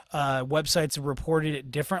different websites have reported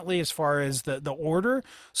it differently as far as the order.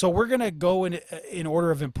 So we're going to go in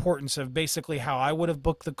order of importance of basically how I would have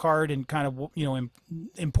booked the card and kind of,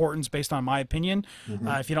 importance based on my opinion. Mm-hmm.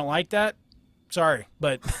 If you don't like that, sorry,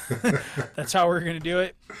 but that's how we're going to do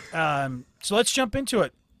it. So let's jump into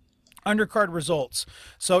it. Undercard results.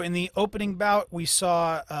 So in the opening bout, we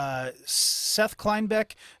saw Seth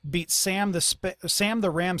Kleinbeck beat Sam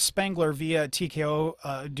the Ram Spangler via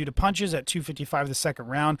TKO due to punches at 2:55 the second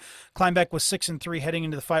round. Kleinbeck was 6-3 heading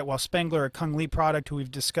into the fight, while Spangler, a Kung Lee product who we've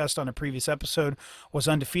discussed on a previous episode, was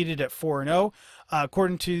undefeated at 4-0.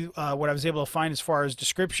 According to what I was able to find as far as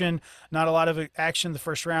description, not a lot of action in the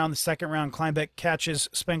first round. The second round, Kleinbeck catches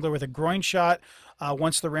Spangler with a groin shot.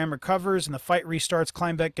 Once the Ram recovers and the fight restarts,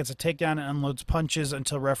 Kleinbeck gets a takedown and unloads punches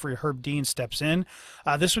until referee Herb Dean steps in.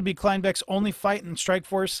 This would be Kleinbeck's only fight in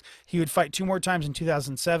Strikeforce. He would fight 2 more times in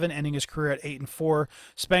 2007, ending his career at 8-4.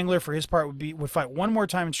 Spangler, for his part, would fight 1 more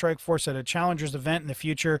time in Strikeforce at a Challengers event in the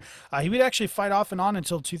future. He would actually fight off and on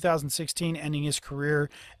until 2016, ending his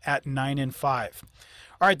career at 9-5.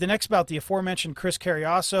 All right, the next bout, the aforementioned Chris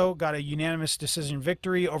Carriasso got a unanimous decision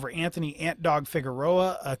victory over Anthony Ant Dog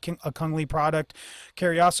Figueroa, a Kung Lee product.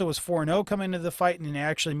 Carriasso was 4-0 coming into the fight and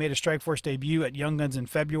actually made a Strikeforce debut at Young Guns in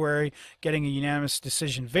February, getting a unanimous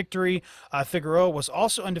decision victory. Figueroa was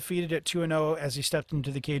also undefeated at 2-0 as he stepped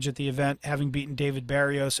into the cage at the event, having beaten David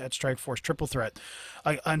Barrios at Strikeforce Triple Threat.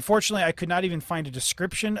 Unfortunately, I could not even find a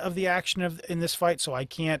description of the action in this fight, so I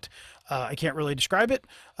can't really describe it.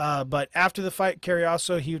 But after the fight,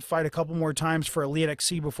 Carriasso, he would fight a couple more times for Elite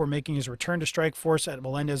XC before making his return to Strikeforce at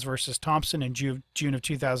Melendez versus Thompson in June of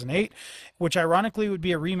 2008, which ironically would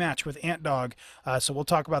be a rematch with Ant Dog. So we'll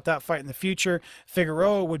talk about that fight in the future.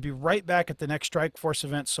 Figueroa would be right back at the next Strikeforce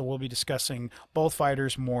event, so we'll be discussing both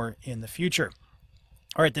fighters more in the future.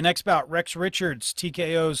 All right, the next bout, Rex Richards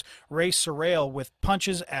TKO's Ray Sorrell with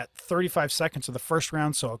punches at 35 seconds of the first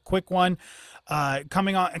round, so a quick one.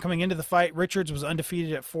 Coming into the fight, Richards was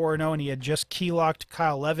undefeated at 4-0, and he had just key-locked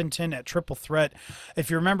Kyle Levington at Triple Threat. If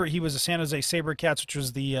you remember, he was a San Jose SaberCats, which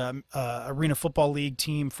was the Arena Football League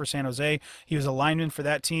team for San Jose. He was a lineman for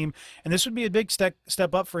that team, and this would be a big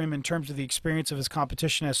step up for him in terms of the experience of his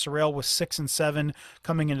competition, as Sorrell was 6-7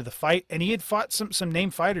 coming into the fight, and he had fought some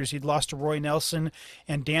named fighters. He'd lost to Roy Nelson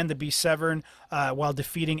and Dan the Beast Severn while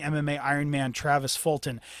defeating MMA Ironman Travis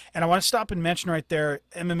Fulton. And I want to stop and mention right there,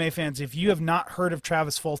 MMA fans, if you have not heard of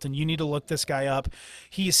Travis Fulton, you need to look this guy up.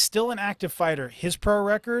 He is still an active fighter. His pro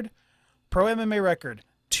MMA record,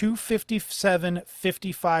 257,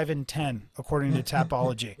 55, and 10, according to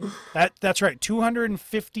Tapology. That's right,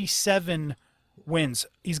 257 wins.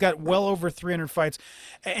 He's got well over 300 fights.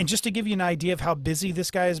 And just to give you an idea of how busy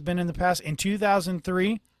this guy has been in the past, in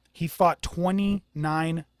 2003, he fought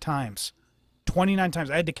 29 times. 29 times.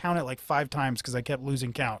 I had to count it like 5 times because I kept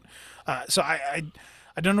losing count. So I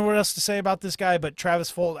don't know what else to say about this guy, but Travis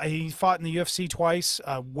Fulton, he fought in the UFC twice,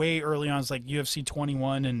 way early on. It's like UFC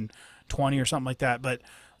 21 and 20 or something like that. But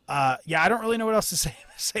yeah, I don't really know what else to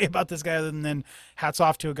say about this guy other than hats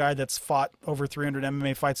off to a guy that's fought over 300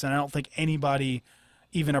 MMA fights, and I don't think anybody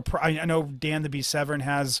even I know Dan the Beast Severn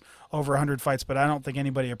has over 100 fights, but I don't think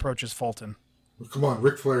anybody approaches Fulton. Well, come on,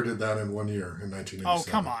 Ric Flair did that in 1 year in 1987. Oh,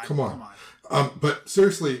 come on. But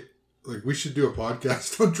seriously, like, we should do a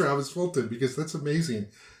podcast on Travis Fulton because that's amazing.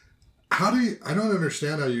 I don't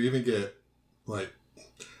understand how you even get like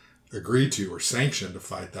agreed to or sanctioned to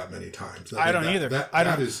fight that many times. I don't either.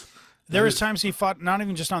 There was times he fought not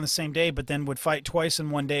even just on the same day, but then would fight twice in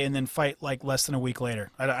one day and then fight like less than a week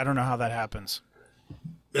later. I don't know how that happens.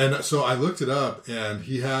 And so I looked it up, and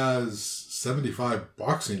he has 75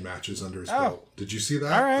 boxing matches under his belt. Did you see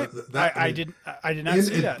that? All right. I did not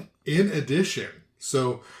see that. In addition,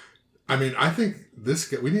 so I mean, I think this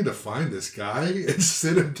guy, we need to find this guy and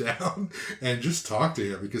sit him down and just talk to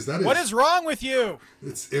him because that is. What is wrong with you?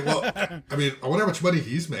 Well, I mean, I wonder how much money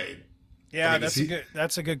he's made. Yeah,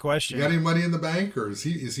 that's a good question. You got any money in the bank, or is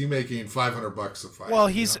he making $500 a fight? Well,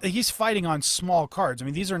 he's fighting on small cards. I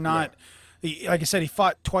mean, these are not. Yeah. Like I said, he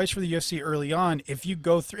fought twice for the UFC early on. If you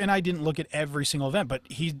go through, and I didn't look at every single event, but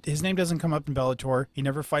his name doesn't come up in Bellator. He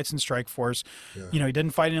never fights in Strikeforce. Yeah. He doesn't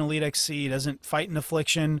fight in Elite XC. He doesn't fight in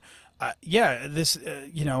Affliction. I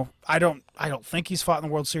don't think he's fought in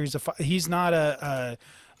the World Series. He's not a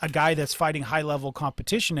guy that's fighting high level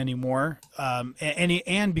competition anymore.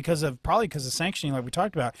 And because of sanctioning, like we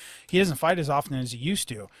talked about, he doesn't fight as often as he used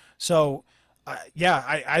to. So,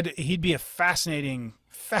 he'd be a fascinating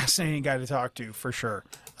guy to talk to for sure.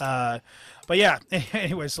 But yeah,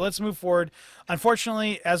 anyway, so let's move forward.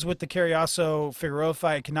 Unfortunately, as with the Carriazo Figueroa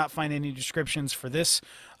fight, I cannot find any descriptions for this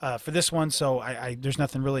one, so I there's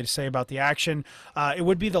nothing really to say about the action. It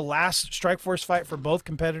would be the last Strikeforce fight for both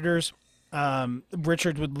competitors.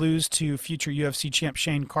 Richard would lose to future UFC champ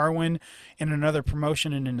Shane Carwin in another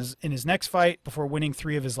promotion and in his next fight before winning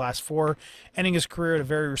 3 of his last 4, ending his career at a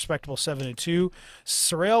very respectable 7-2.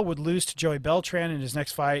 Sorrell would lose to Joey Beltran in his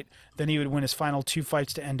next fight. Then he would win his final 2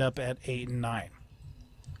 fights to end up at 8-9.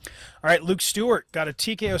 All right, Luke Stewart got a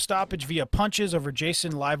TKO stoppage via punches over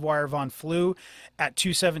Jason Livewire Von Flue at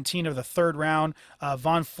 2:17 of the 3rd round.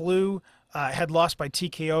 Von Flue had lost by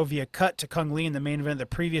TKO via cut to Kung Lee in the main event of the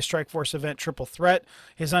previous Strikeforce event, Triple Threat.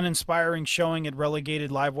 His uninspiring showing had relegated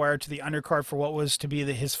Livewire to the undercard for what was to be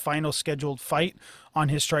his final scheduled fight on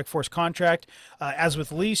his Strikeforce contract. As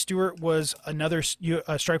with Lee, Stewart was another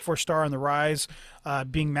Strikeforce star on the rise,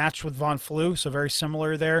 being matched with Von Flue, so very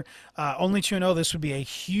similar there. Only 2-0, this would be a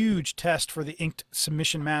huge test for the inked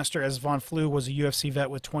submission master, as Von Flue was a UFC vet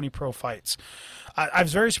with 20 pro fights. I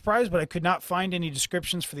was very surprised, but I could not find any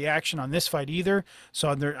descriptions for the action on this fight either, so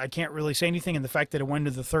I can't really say anything. And the fact that it went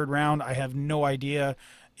to the 3rd round, I have no idea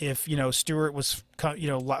if Stewart was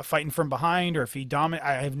fighting from behind or if he dominated.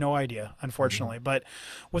 I have no idea, unfortunately. Mm-hmm. But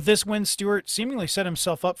with this win, Stewart seemingly set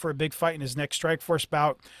himself up for a big fight in his next Strikeforce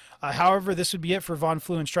bout. However, this would be it for Von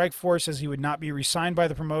Flue in Strikeforce, as he would not be re-signed by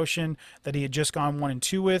the promotion that he had just gone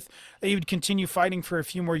 1-2 with. He would continue fighting for a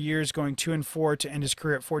few more years, going 2-4 to end his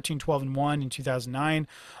career at 14-12-1 in 2009.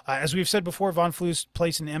 As we've said before, Von Flue's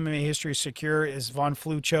place in MMA history is secure, as Von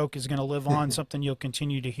Flue choke is going to live on, something you'll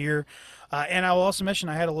continue to hear. And I will also mention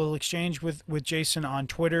I had a little exchange with Jason on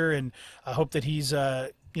Twitter, and I hope that he's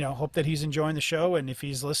enjoying the show, and if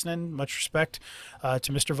he's listening, much respect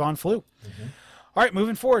to Mr. Von Flue. Mm-hmm. All right,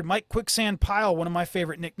 moving forward, Mike Quicksand Pyle, one of my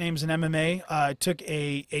favorite nicknames in MMA, took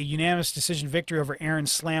a unanimous decision victory over Aaron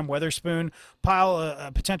Slam Weatherspoon. Pyle,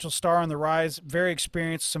 a potential star on the rise, very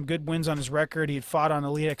experienced, some good wins on his record. He had fought on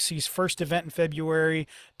Elite XC's first event in February,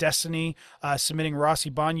 Destiny, submitting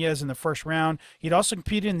Rossi Banez in the first round. He'd also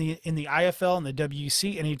competed in the IFL and the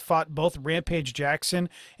WC, and he'd fought both Rampage Jackson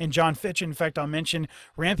and John Fitch. In fact, I'll mention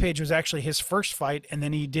Rampage was actually his first fight, and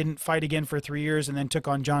then he didn't fight again for 3 years, and then took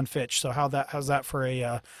on John Fitch. So how's that for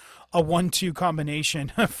a 1-2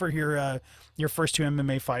 combination for your first 2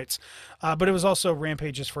 MMA fights? But it was also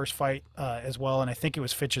Rampage's first fight as well, and I think it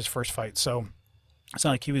was Fitch's first fight. So it's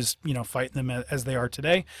not like he was, fighting them as they are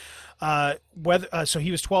today. So he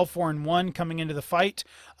was 12-4-1 coming into the fight.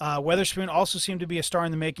 Weatherspoon also seemed to be a star in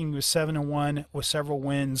the making. He was 7-1 with several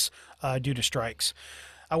wins due to strikes.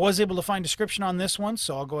 I was able to find description on this one,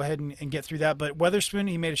 so I'll go ahead and get through that. But Weatherspoon,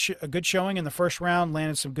 he made a good showing in the first round,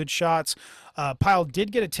 landed some good shots. Pyle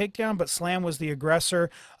did get a takedown, but Slam was the aggressor,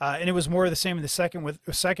 and it was more of the same in the second with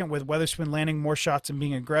Weatherspoon landing more shots and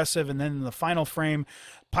being aggressive. And then in the final frame,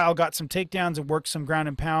 Pyle got some takedowns and worked some ground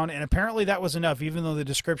and pound, and apparently that was enough, even though the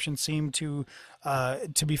description seemed to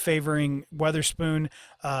be favoring Weatherspoon.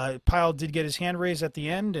 Pyle did get his hand raised at the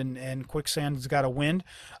end, and Quicksand's got a win.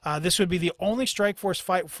 This would be the only Strikeforce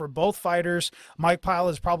fight for both fighters. Mike Pyle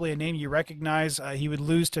is probably a name you recognize. He would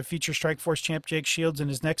lose to future Strikeforce champ Jake Shields in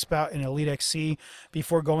his next bout in Elite XC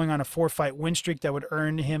before going on a 4-fight win streak that would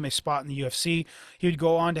earn him a spot in the UFC. He would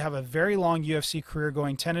go on to have a very long UFC career,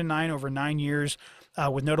 going 10-9 over 9 years.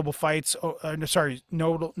 With notable fights,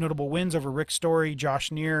 notable wins over Rick Story, Josh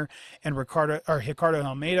Neer, and Ricardo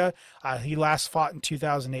Almeida. He last fought in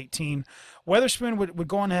 2018. Weatherspoon would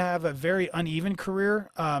go on to have a very uneven career.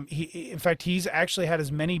 In fact, he's actually had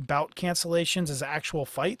as many bout cancellations as actual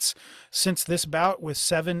fights since this bout, with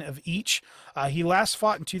 7 of each. He last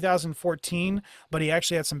fought in 2014, but he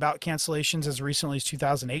actually had some bout cancellations as recently as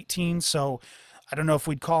 2018. So I don't know if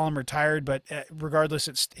we'd call him retired, but regardless,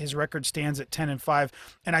 his record stands at 10-5.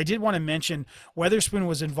 And I did want to mention Weatherspoon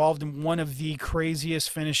was involved in one of the craziest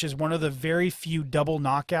finishes, one of the very few double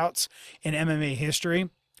knockouts in MMA history.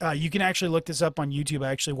 You can actually look this up on YouTube.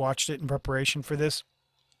 I actually watched it in preparation for this.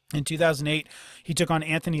 In 2008, he took on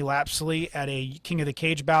Anthony Lapsley at a King of the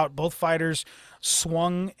Cage bout. Both fighters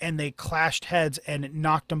swung and they clashed heads and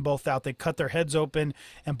knocked them both out. They cut their heads open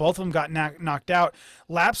and both of them got knocked out.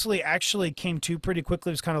 Lapsley actually came to pretty quickly.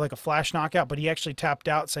 It was kind of like a flash knockout, but he actually tapped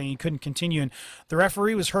out saying he couldn't continue. And the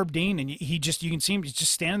referee was Herb Dean, and you can see him, he's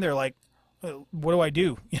just standing there like, what do I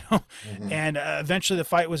do? Mm-hmm. And eventually the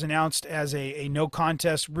fight was announced as a no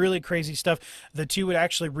contest. Really crazy stuff. The two would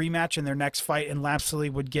actually rematch in their next fight, and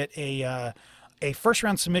Lapsley would get a first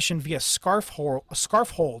round submission via scarf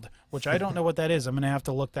hold, which I don't know what that is. I'm gonna have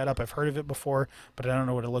to look that up. I've heard of it before, but I don't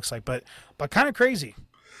know what it looks like. But kind of crazy.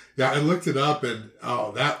 Yeah, I looked it up, and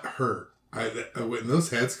that hurt. When those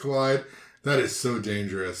heads collide, that is so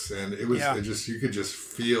dangerous, and it was you could just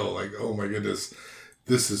feel like, oh my goodness,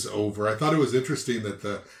 this is over. I thought it was interesting that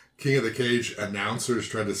the King of the Cage announcers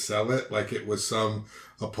tried to sell it like it was some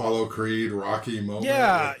Apollo Creed Rocky moment.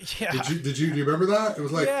 Yeah, yeah. Do you remember that? It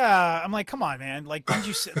was like, yeah. I'm like, come on, man. Like, didn't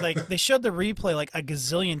you like they showed the replay like a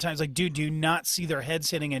gazillion times? Like, dude, do you not see their heads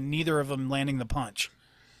hitting and neither of them landing the punch?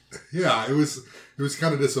 Yeah, it was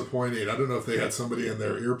kind of disappointing. I don't know if they had somebody in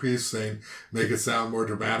their earpiece saying make it sound more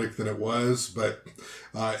dramatic than it was, but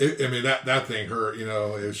that thing hurt. It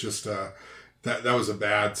was just. That was a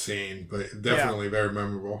bad scene, but definitely very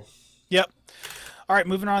memorable. Yep. All right,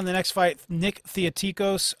 moving on to the next fight. Nick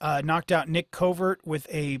Theotikos knocked out Nick Covert with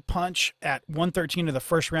a punch at 113 of the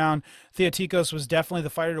first round. Theotikos was definitely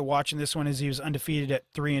the fighter to watch in this one, as he was undefeated at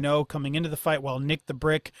 3-0 coming into the fight, while Nick the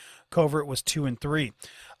Brick Covert was 2-3.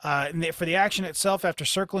 For the action itself, after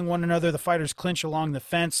circling one another, the fighters clinch along the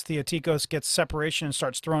fence. Theotikos gets separation and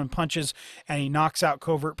starts throwing punches, and he knocks out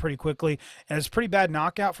Covert pretty quickly. And it's a pretty bad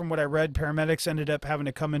knockout from what I read. Paramedics ended up having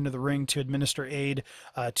to come into the ring to administer aid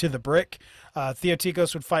to the Brick.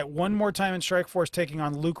 Theotikos would fight one more time in Strikeforce, taking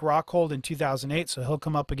on Luke Rockhold in 2008, so he'll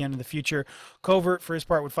come up again in the future. Covert, for his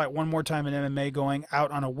part, would fight one more time in MMA, going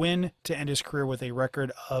out on a win to end his career with a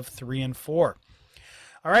record of 3-4.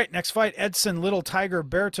 All right, next fight, Edson Little Tiger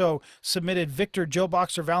Berto submitted Victor Joe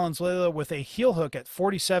Boxer Valenzuela with a heel hook at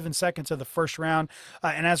 47 seconds of the first round.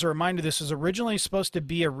 And as a reminder, this was originally supposed to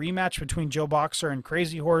be a rematch between Joe Boxer and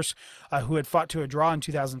Crazy Horse, who had fought to a draw in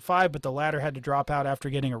 2005, but the latter had to drop out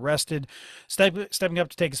after getting arrested. Stepping up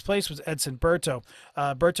to take his place was Edson Berto.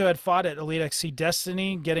 Berto had fought at Elite XC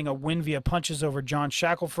Destiny, getting a win via punches over John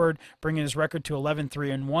Shackelford, bringing his record to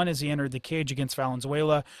 11-3-1 as he entered the cage against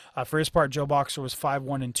Valenzuela. For his part, Joe Boxer was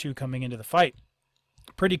 5-1-2 coming into the fight.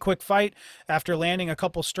 Pretty quick fight. After landing a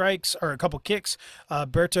couple strikes or a couple kicks,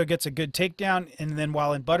 Berto gets a good takedown, and then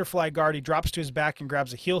while in butterfly guard, he drops to his back and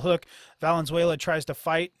grabs a heel hook. Valenzuela tries to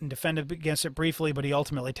fight and defend against it briefly, but he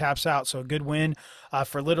ultimately taps out. So a good win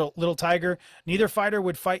for Little Tiger. Neither fighter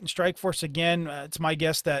would fight in Strikeforce again. It's my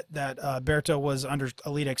guess that Berto was under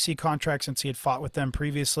Elite XC contract since he had fought with them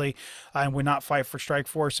previously and would not fight for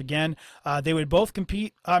Strikeforce again. They would both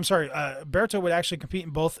compete. Berto would actually compete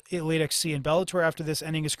in both Elite XC and Bellator after this, Sanchez,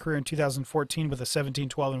 ending his career in 2014 with a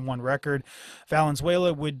 17-12-1 record.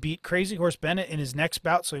 Valenzuela would beat Crazy Horse Bennett in his next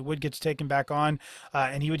bout, so he would get to take him back on,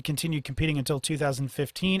 and he would continue competing until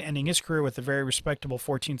 2015, ending his career with a very respectable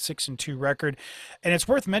 14-6-2 record. And it's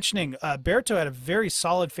worth mentioning, Berto had a very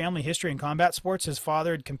solid family history in combat sports. His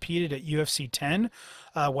father had competed at UFC 10,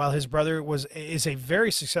 while his brother is a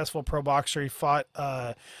very successful pro boxer. He fought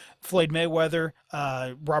Floyd Mayweather,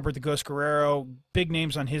 Robert the Ghost Guerrero, big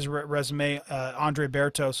names on his resume, Andre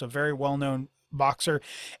Berto, so very well-known boxer.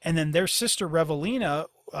 And then their sister Revelina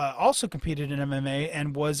also competed in MMA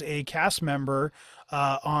and was a cast member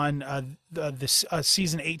on this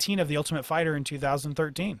season 18 of The Ultimate Fighter in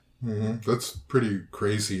 2013. Mm-hmm. That's pretty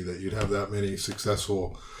crazy that you'd have that many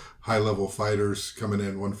successful high-level fighters coming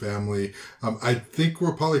in one family. I think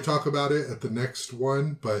we'll probably talk about it at the next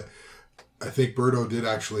one, but I think Berto did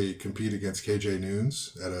actually compete against KJ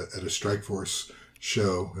Noons at a Strikeforce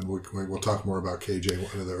show, and we'll talk more about KJ,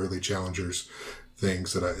 one of the early challengers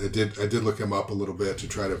things that I did look him up a little bit to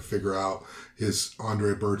try to figure out his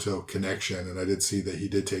Andre Berto connection, and I did see that he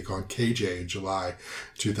did take on KJ in July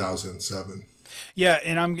 2007. Yeah,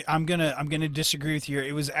 and I'm gonna disagree with you.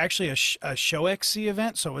 It was actually a Show XC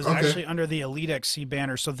event, so it was actually under the Elite XC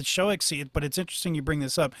banner. So the Show XC, but it's interesting you bring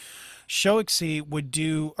this up. Show XC would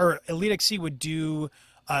do, or Elite XC would do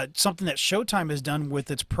something that Showtime has done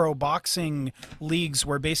with its pro boxing leagues,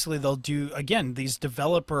 where basically they'll do, again, these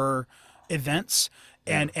developer events.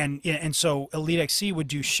 And so Elite XC would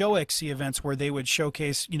do Show XC events where they would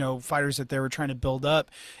showcase, fighters that they were trying to build up.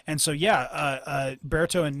 And so,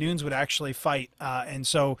 Berto and Noons would actually fight.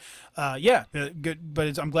 Good.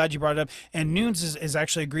 But I'm glad you brought it up. And Noons is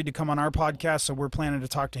actually agreed to come on our podcast, so we're planning to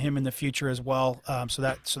talk to him in the future as well. So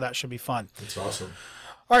that should be fun. That's awesome.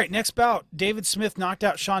 All right, next bout. David Smith knocked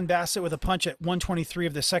out Sean Bassett with a punch at 123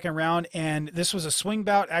 of the second round, and this was a swing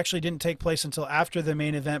bout. Actually didn't take place until after the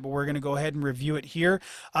main event, but we're going to go ahead and review it here.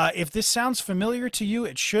 If this sounds familiar to you,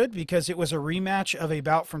 it should, because it was a rematch of a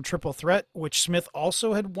bout from Triple Threat, which Smith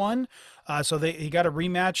also had won. He got a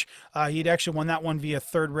rematch. He'd actually won that one via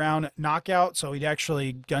third round knockout, so he'd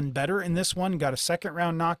actually done better in this one, got a second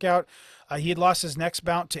round knockout. He had lost his next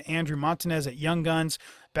bout to Andrew Montanez at Young Guns.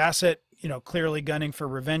 Bassett, clearly gunning for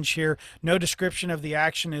revenge here. No description of the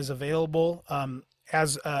action is available.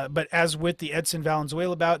 But as with the Edson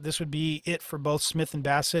Valenzuela bout, this would be it for both Smith and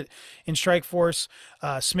Bassett in Strikeforce.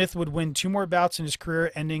 Smith would win 2 more bouts in his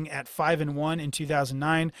career, ending at 5-1 in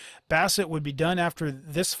 2009. Bassett would be done after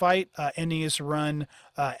this fight, ending his run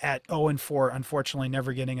at 0-4, unfortunately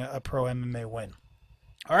never getting a pro MMA win.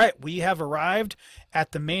 All right, we have arrived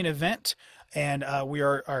at the main event, and we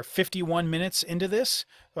are 51 minutes into this,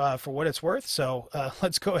 for what it's worth. So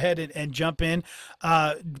let's go ahead and jump in.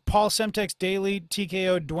 Paul Semtex Daly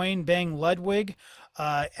TKO Dwayne Bang Ludwig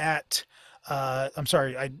I'm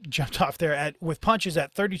sorry, I jumped off there with punches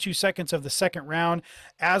at 32 seconds of the second round.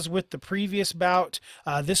 As with the previous bout,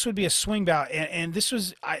 this would be a swing bout, and this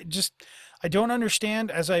was I don't understand,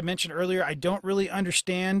 as I mentioned earlier, I don't really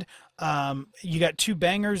understand. You got 2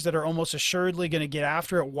 bangers that are almost assuredly going to get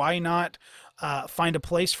after it. Why not find a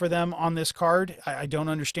place for them on this card? I don't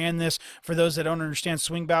understand this. For those that don't understand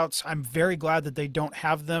swing bouts, I'm very glad that they don't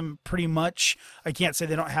have them pretty much. I can't say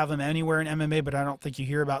they don't have them anywhere in MMA, but I don't think you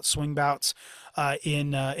hear about swing bouts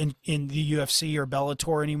in the UFC or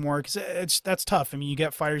Bellator anymore, because that's tough. I mean, you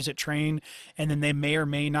get fighters that train and then they may or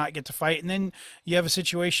may not get to fight, and then you have a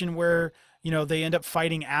situation where they end up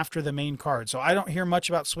fighting after the main card. So I don't hear much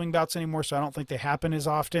about swing bouts anymore, so I don't think they happen as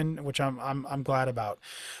often, which I'm glad about.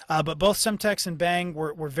 But both Semtex and Bang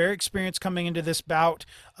were very experienced coming into this bout.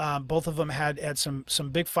 Both of them had some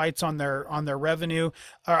big fights on their revenue.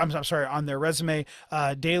 I'm sorry, on their resume.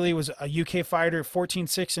 Daly was a UK fighter,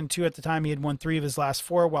 14-6-2 at the time. He had won 3 of his last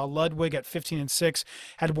 4, while Ludwig at 15-6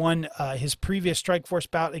 had won his previous Strikeforce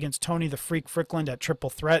bout against Tony the Freak Frickland at Triple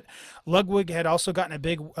Threat. Ludwig had also gotten a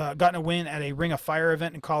win at a Ring of Fire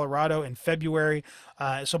event in Colorado in February.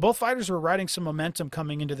 So both fighters were riding some momentum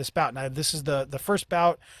coming into this bout. Now, this is the first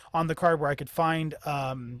bout on the card where I could find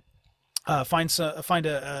a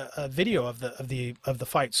video of the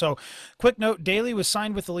fight. So, quick note: Daly was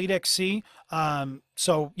signed with Elite XC. He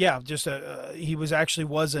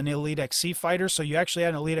was an Elite XC fighter. So you actually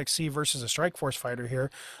had an Elite XC versus a Strikeforce fighter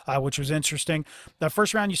here, which was interesting. The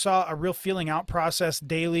first round, you saw a real feeling out process.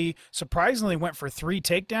 Daly surprisingly went for 3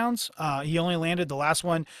 takedowns. He only landed the last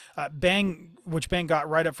one. Bang got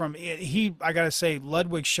right up from. I gotta say,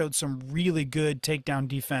 Ludwig showed some really good takedown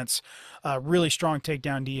defense, really strong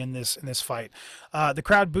takedown D in this fight. The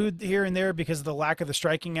crowd booed here and there because of the lack of the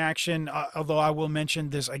striking action. Although I will mention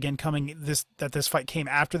this again, this this fight came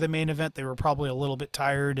after the main event. They were probably a little bit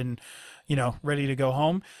tired and, ready to go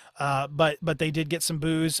home. But they did get some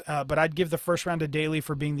boos. But I'd give the first round to Daly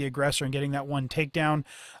for being the aggressor and getting that one takedown.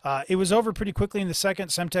 It was over pretty quickly in the second.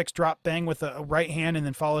 Semtex dropped Bang with a right hand and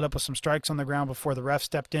then followed up with some strikes on the ground before the ref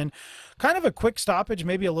stepped in. Kind of a quick stoppage,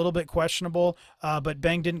 maybe a little bit questionable, but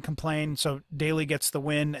Bang didn't complain. So Daly gets the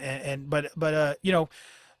win. But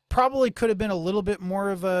probably could have been a little bit more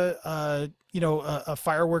of a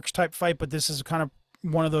fireworks type fight, but this is kind of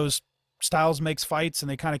one of those styles makes fights,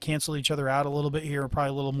 and they kind of cancel each other out a little bit here.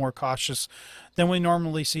 Probably a little more cautious than we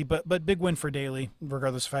normally see, but big win for Daly,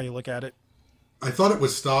 regardless of how you look at it. I thought it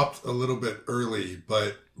was stopped a little bit early,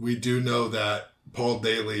 but we do know that Paul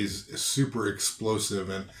Daly's super explosive,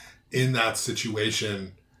 and in that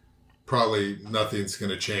situation, probably nothing's going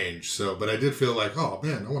to change. So, but I did feel like, oh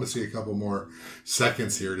man, I want to see a couple more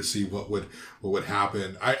seconds here to see what would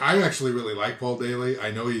happen. I actually really like Paul Daly.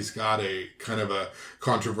 I know he's got a kind of a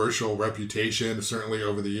controversial reputation, certainly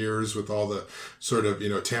over the years, with all the sort of,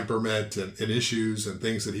 temperament and issues and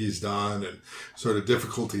things that he's done and sort of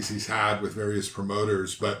difficulties he's had with various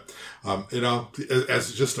promoters. But,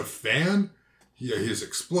 as just a fan, he's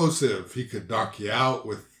explosive. He could knock you out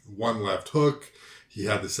with one left hook. He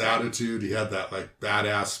had this attitude. He had that like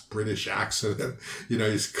badass British accent.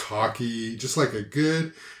 He's cocky, just like a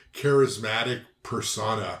good, charismatic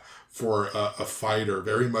persona for a fighter,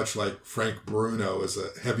 very much like Frank Bruno as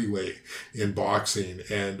a heavyweight in boxing.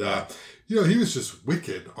 And, he was just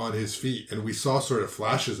wicked on his feet. And we saw sort of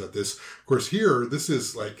flashes at this. Of course, here, this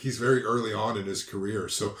is like, he's very early on in his career.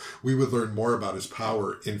 So we would learn more about his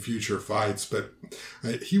power in future fights. But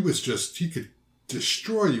he could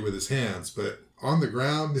destroy you with his hands, but on the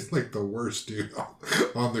ground, it's like the worst dude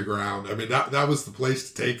on the ground. I mean, that was the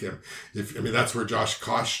place to take him. That's where Josh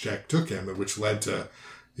Koscheck took him, which led to,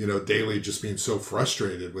 Daly just being so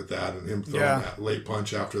frustrated with that and him throwing that late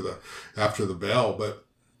punch after the bell. But,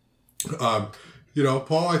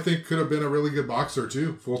 Paul, I think could have been a really good boxer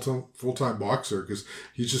too, full-time boxer, because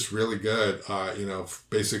he's just really good,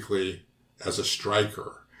 basically as a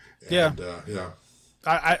striker. And,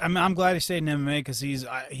 I'm glad he stayed in MMA because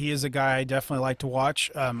he is a guy I definitely like to watch.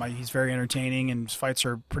 He's very entertaining, and his fights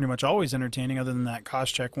are pretty much always entertaining, other than that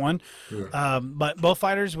Koscheck one. Yeah. But both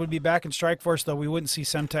fighters would be back in Strikeforce, though we wouldn't see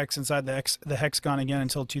Semtex inside the Hexagon again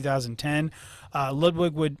until 2010.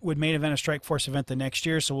 Ludwig would main event a Strikeforce event the next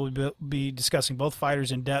year, so we'll be discussing both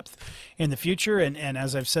fighters in depth in the future. And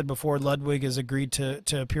as I've said before, Ludwig has agreed to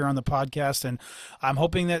appear on the podcast, and I'm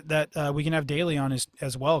hoping that we can have Daly on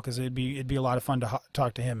as well, because it'd be a lot of fun to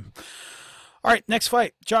talk to him. All right, next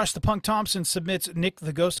fight. Josh the Punk Thompson submits Nick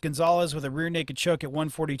the Ghost Gonzalez with a rear naked choke at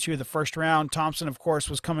 142 of the first round. Thompson, of course,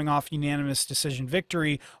 was coming off unanimous decision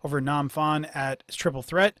victory over Nam Phan at Triple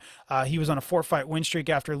Threat. He was on a 4-fight win streak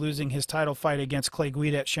after losing his title fight against Clay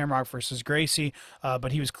Guida at Shamrock versus Gracie,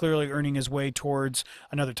 but he was clearly earning his way towards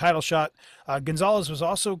another title shot. Gonzalez was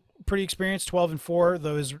also pretty experienced, 12-4,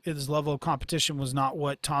 though his level of competition was not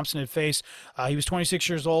what Thompson had faced. He was 26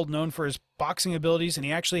 years old, known for his boxing abilities, and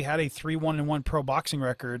he actually had a 3-1-1 pro boxing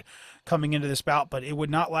record coming into this bout, but it would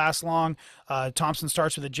not last long. Thompson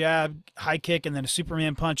starts with a jab, high kick, and then a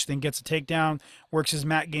Superman punch, then gets a takedown, works his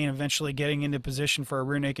mat game, eventually getting into position for a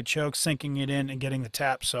rear naked choke, sinking it in and getting the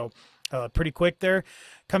tap. So pretty quick there.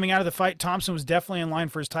 Coming out of the fight, Thompson was definitely in line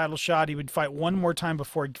for his title shot. He would fight one more time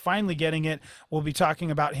before finally getting it. We'll be talking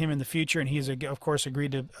about him in the future, and he's, of course,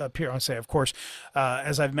 agreed to appear. I'll say, of course,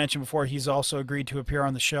 as I've mentioned before, he's also agreed to appear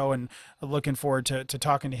on the show, and looking forward to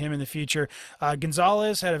talking to him in the future.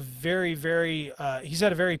 Gonzalez had a he's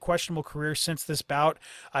had a very questionable career since this bout.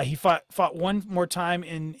 He fought one more time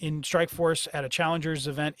in Strikeforce at a Challengers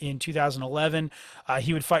event in 2011.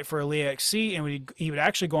 He would fight for Aleia XC, and he would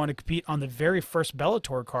actually go on to compete on the very first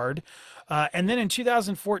Bellator card. And then in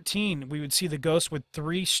 2014, we would see the Ghost with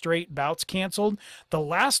 3 straight bouts canceled. The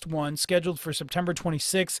last one, scheduled for September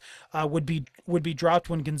 26th, would be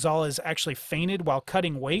dropped when Gonzalez actually fainted while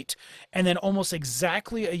cutting weight. And then almost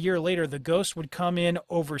exactly a year later, the Ghost would come in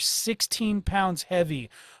over 16 pounds heavy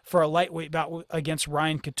for a lightweight bout against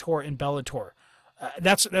Ryan Couture in Bellator.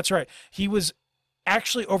 That's right. He was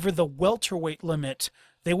actually over the welterweight limit.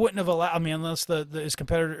 They wouldn't have allowed, unless his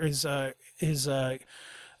competitor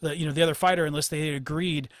the other fighter, unless they had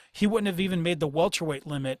agreed, he wouldn't have even made the welterweight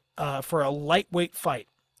limit for a lightweight fight.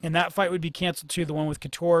 And that fight would be canceled too, the one with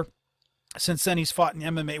Couture. Since then, he's fought in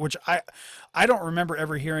MMA, which I don't remember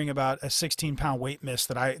ever hearing about a 16-pound weight miss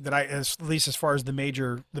that I at least as far as the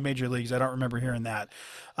major leagues, I don't remember hearing that.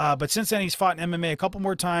 But since then, he's fought in MMA a couple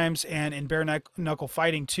more times and in bare knuckle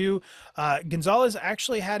fighting too. Gonzalez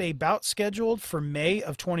actually had a bout scheduled for May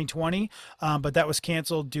of 2020, but that was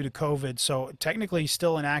canceled due to COVID. So technically, he's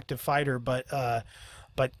still an active fighter, but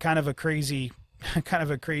kind of a crazy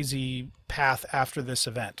path after this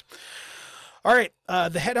event. All right,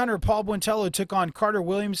 the headhunter Paul Buentello took on Carter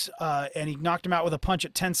Williams, and he knocked him out with a punch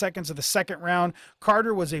at 10 seconds of the second round.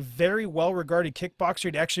 Carter was a very well-regarded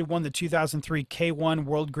kickboxer. He actually won the 2003 K1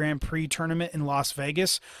 World Grand Prix tournament in Las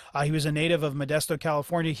Vegas. He was a native of Modesto,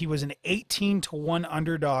 California. He was an 18-1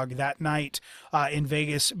 underdog that night in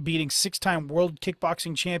Vegas, beating six-time world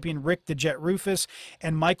kickboxing champion Rick the Jet Rufus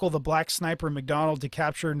and Michael the Black Sniper McDonald to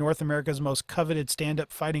capture North America's most coveted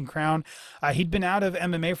stand-up fighting crown. He'd been out of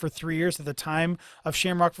MMA for 3 years at the time of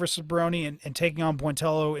Shamrock versus Baroni, and taking on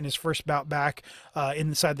Buentello in his first bout back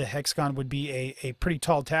inside the hexagon would be a pretty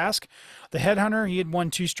tall task. The headhunter, he had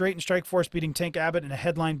won 2 straight in Strikeforce, beating Tank Abbott in a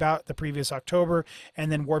headline bout the previous October,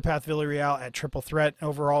 and then Warpath Villarreal at Triple Threat.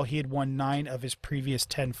 Overall, he had won 9 of his previous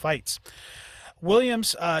 10 fights.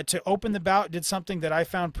 Williams, to open the bout, did something that I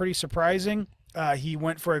found pretty surprising. He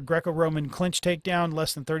went for a Greco-Roman clinch takedown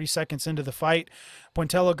less than 30 seconds into the fight.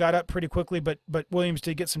 Buentello got up pretty quickly, but Williams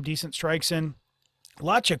did get some decent strikes in.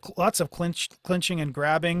 Lots of clinching and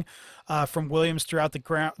grabbing from Williams throughout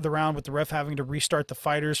the round, with the ref having to restart the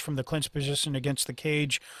fighters from the clinch position against the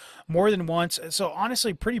cage more than once. So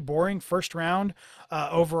honestly, pretty boring first round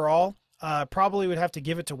overall. Probably would have to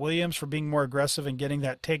give it to Williams for being more aggressive and getting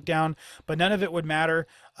that takedown, but none of it would matter.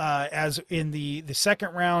 As in the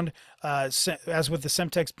second round, as with the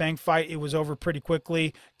Semtex Bang fight, it was over pretty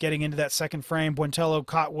quickly. Getting into that second frame, Buentello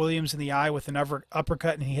caught Williams in the eye with an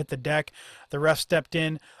uppercut, and he hit the deck. The ref stepped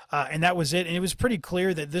in, and that was it. And it was pretty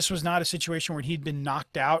clear that this was not a situation where he'd been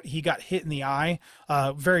knocked out. He got hit in the eye,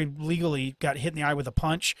 very legally got hit in the eye with a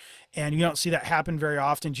punch, and you don't see that happen very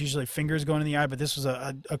often. It's usually fingers going in the eye, but this was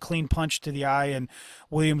a clean punch to the eye, and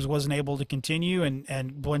Williams wasn't able to continue, and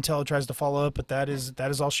Buentello tries to follow up, but that is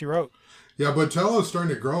all she wrote. Yeah, Buentello's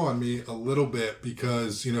starting to grow on me a little bit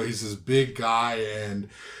because, he's this big guy and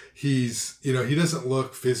he's, he doesn't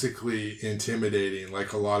look physically intimidating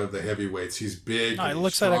like a lot of the heavyweights. He's big. No, it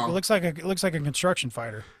looks like a construction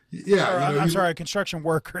fighter. Yeah, I'm sorry, a construction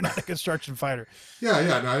worker, not a construction fighter. Yeah,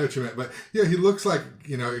 no, I know what you meant, but yeah, he looks like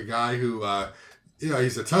a guy who,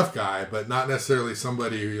 he's a tough guy, but not necessarily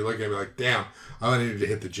somebody who you look at and be like, damn, I need to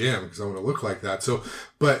hit the gym because I want to look like that. So,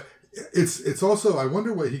 but it's also, I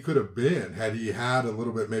wonder what he could have been had he had a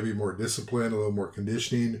little bit maybe more discipline, a little more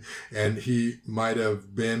conditioning, and he might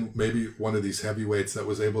have been maybe one of these heavyweights that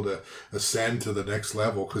was able to ascend to the next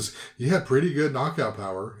level, because he had pretty good knockout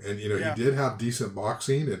power, and he did have decent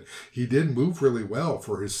boxing, and he did move really well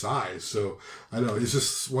for his size. So I don't know, it's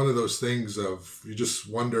just one of those things of you just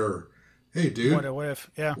wonder, hey, dude, what if?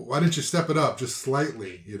 Yeah. Why didn't you step it up just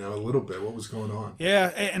slightly, a little bit? What was going on? Yeah,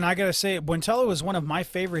 and I got to say, Buentello was one of my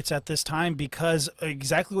favorites at this time because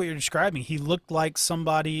exactly what you're describing. He looked like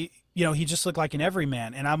somebody, he just looked like an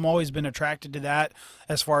everyman. And I've always been attracted to that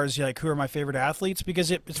as far as, who are my favorite athletes, because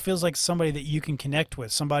it feels like somebody that you can connect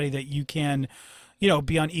with, somebody that you can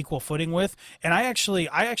be on equal footing with. And I actually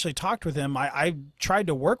talked with him. I tried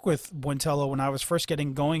to work with Buentello when I was first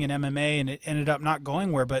getting going in MMA, and it ended up not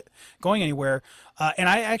going anywhere. And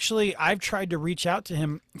I've tried to reach out to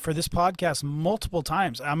him for this podcast multiple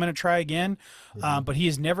times. I'm going to try again, but he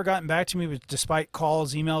has never gotten back to me, despite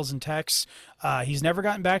calls, emails, and texts. He's never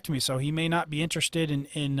gotten back to me, so he may not be interested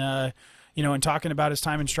in talking about his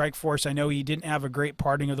time in Strikeforce. I know he didn't have a great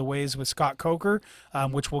parting of the ways with Scott Coker,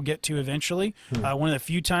 which we'll get to eventually. One of the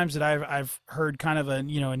few times that I've heard kind of a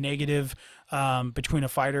negative between a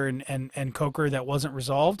fighter and Coker that wasn't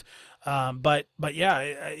resolved. But yeah,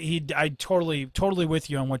 I totally with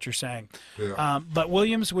you on what you're saying. Yeah. But Carter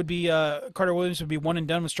Williams would be one and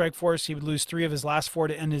done with Strikeforce. He would lose 3 of his last 4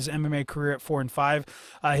 to end his MMA career at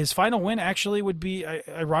 4-5. His final win actually would be,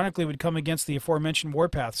 ironically, would come against the aforementioned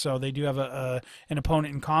Warpath. So they do have an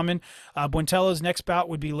opponent in common. Buentello's next bout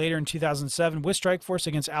would be later in 2007 with Strikeforce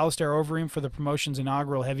against Alistair Overeem for the promotion's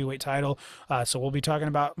inaugural heavyweight title. So we'll be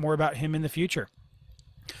talking more about him in the future.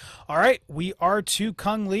 All right, we are to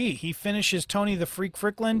Kung Lee. He finishes Tony the Freak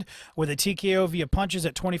Frickland with a TKO via punches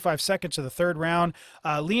at 25 seconds of the third round.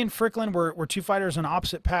 Lee and Frickland were two fighters on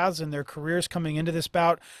opposite paths in their careers coming into this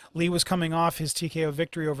bout. Lee was coming off his TKO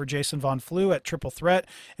victory over Jason Von Flue at Triple Threat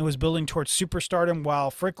and was building towards superstardom, while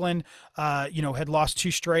Frickland, had lost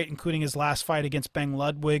two straight, including his last fight against Bang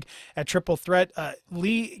Ludwig at Triple Threat.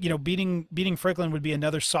 Lee, beating Frickland would be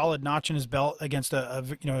another solid notch in his belt against a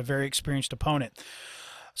very experienced opponent.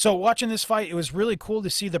 So watching this fight, it was really cool to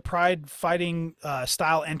see the Pride fighting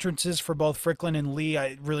style entrances for both Frickland and Lee.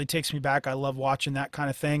 It really takes me back. I love watching that kind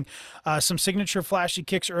of thing. Some signature flashy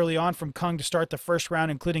kicks early on from Kung to start the first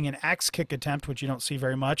round, including an axe kick attempt, which you don't see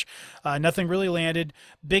very much. Nothing really landed.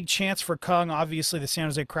 Big chance for Kung. Obviously, the San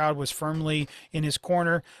Jose crowd was firmly in his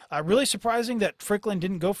corner. Really surprising that Frickland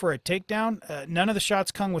didn't go for a takedown. None of the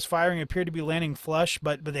shots Kung was firing appeared to be landing flush,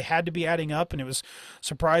 but they had to be adding up, and it was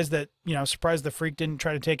surprised the Freak didn't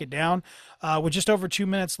try to take it down. With just over 2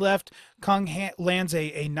 minutes left, Kung lands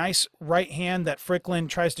a nice right hand that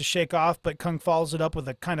Frickland tries to shake off, but Kung follows it up with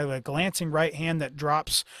a kind of a glancing right hand that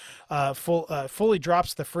fully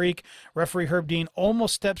drops the Freak. Referee Herb Dean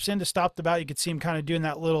almost steps in to stop the bout. You could see him kind of doing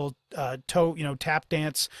that little tap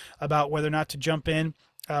dance about whether or not to jump in,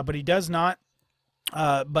 but he does not.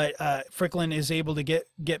 But Frickland is able to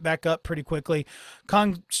get back up pretty quickly.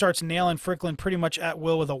 Kung starts nailing Frickland pretty much at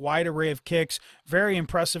will with a wide array of kicks. Very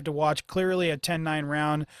impressive to watch. Clearly a 10-9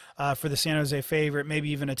 round for the San Jose favorite, maybe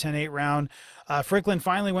even a 10-8 round. Frickland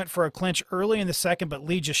finally went for a clinch early in the second, but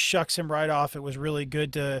Lee just shucks him right off. It was really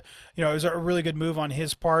good it was a really good move on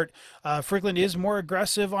his part. Frickland is more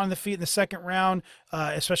aggressive on the feet in the second round,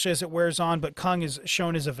 especially as it wears on, but Kung is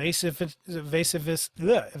shown his evasiveness,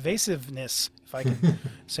 if I can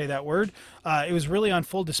say that word. It was really on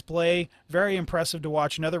full display. Very impressive to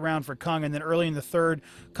watch. Another round for Kung, and then early in the third,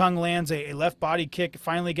 Kung lands a left body kick,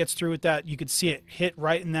 finally gets through with that. You could see it hit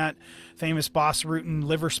right in that famous Bas Rutten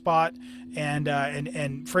liver spot,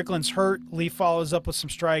 and Frickland's hurt. Lee follows up with some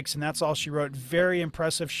strikes, and that's all she wrote. Very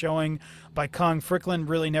impressive showing by Kung. Frickland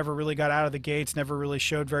never really got out of the gates, never really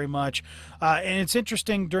showed very much. And it's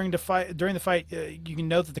interesting during the fight, you can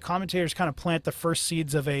note that the commentators kind of plant the first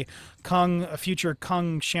seeds of a future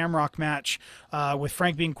Kung Shamrock match, with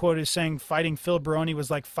Frank being quoted as saying fighting Phil Baroni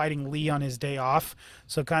was like fighting Lee on his day off.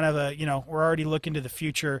 So kind of we're already looking to the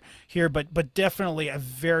future here, but definitely a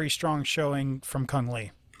very strong showing from Kung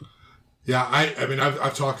Lee. Yeah, I mean,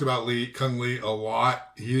 I've talked about Kung Lee a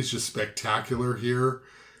lot. He is just spectacular here.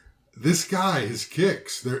 This guy, his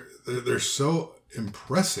kicks, they're so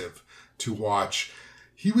impressive to watch.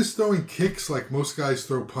 He was throwing kicks like most guys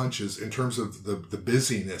throw punches in terms of the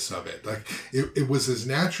busyness of it. Like it was as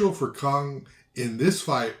natural for Kung in this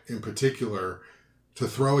fight in particular to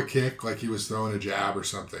throw a kick like he was throwing a jab or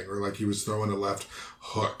something, or like he was throwing a left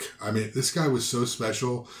hook. I mean, this guy was so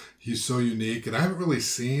special. He's so unique, and I haven't really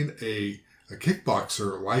seen a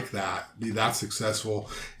kickboxer like that be that successful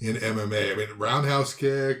in MMA. I mean, roundhouse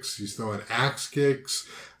kicks, he's throwing axe kicks.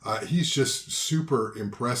 He's just super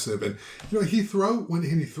impressive. And, when he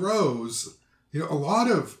throws, a lot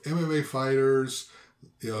of MMA fighters,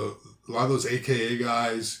 a lot of those AKA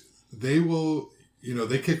guys, they will,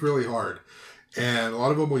 they kick really hard. And a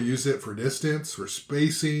lot of them will use it for distance, for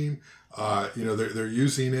spacing. They're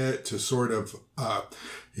using it to sort of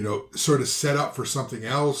set up for something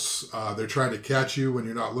else. They're trying to catch you when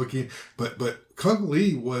you're not looking. But Kung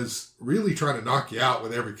Lee was really trying to knock you out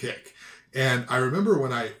with every kick. And I remember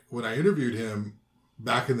when I interviewed him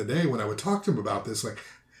back in the day, when I would talk to him about this, like,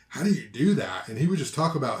 how do you do that? And he would just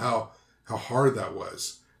talk about how hard that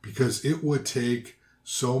was, because it would take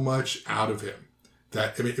so much out of him.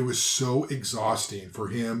 It was so exhausting for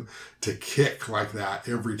him to kick like that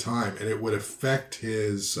every time, and it would affect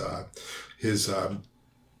his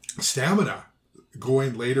stamina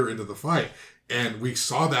going later into the fight. And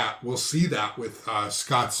we'll see that with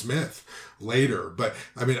Scott Smith later. But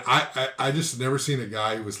I mean, I just never seen a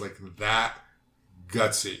guy who was like that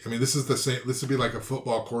gutsy. I mean, this would be like a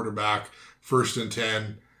football quarterback, 1st and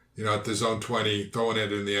 10, at the zone 20, throwing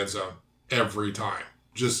it in the end zone every time.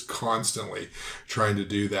 Just constantly trying to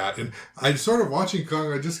do that. And I sort of watching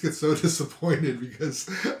Kung, I just get so disappointed, because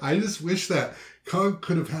I just wish that Kung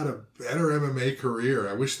could have had a better MMA career.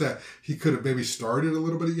 I wish that he could have maybe started a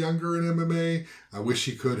little bit younger in MMA. I wish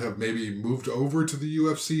he could have maybe moved over to the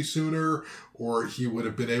UFC sooner, or he would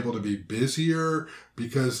have been able to be busier,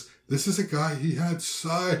 because this is a guy, he had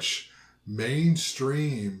such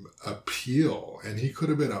mainstream appeal, and he could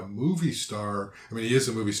have been a movie star. I mean, he is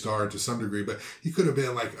a movie star to some degree, but he could have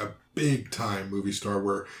been like a big time movie star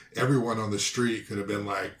where everyone on the street could have been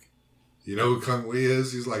like, You know who Kung Lee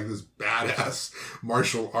is? He's like this badass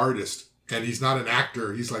martial artist. And he's not an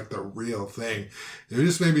actor. He's like the real thing. It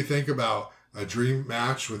just made me think about a dream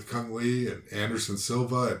match with Kung Lee and Anderson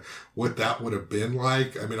Silva and what that would have been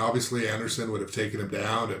like. I mean, obviously Anderson would have taken him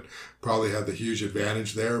down and probably had the huge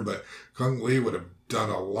advantage there, but Kung Lee would have done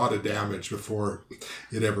a lot of damage before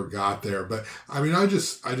it ever got there. But I mean, I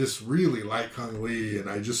just really like Kung Lee, and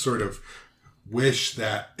I just sort of wish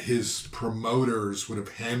that his promoters would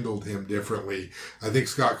have handled him differently. I think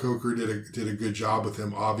Scott Coker did a good job with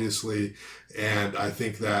him, obviously, and I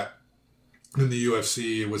think that in the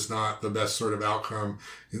UFC, it was not the best sort of outcome.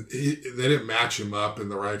 They didn't match him up in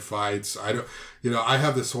the right fights. I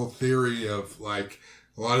have this whole theory of like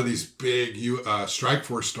a lot of these big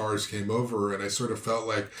Strikeforce stars came over, and I sort of felt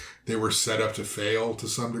like they were set up to fail to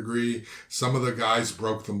some degree. Some of the guys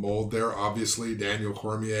broke the mold there, obviously. Daniel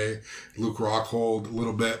Cormier, Luke Rockhold, a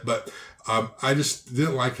little bit, but I just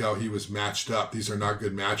didn't like how he was matched up. These are not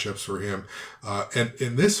good matchups for him. And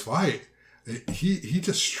in this fight, he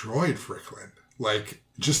destroyed Strickland. Like,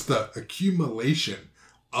 just the accumulation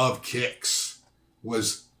of kicks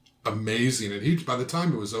was amazing. And by the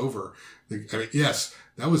time it was over, I mean, yes,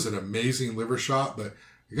 that was an amazing liver shot, but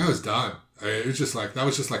the guy was done. I mean, it was just like, that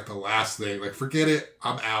was just like the last thing. Like, forget it.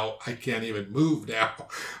 I'm out. I can't even move now.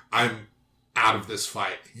 I'm out of this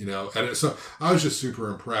fight, you know? And so I was just super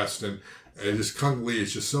impressed. And just Kung Lee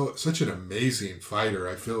is just such an amazing fighter.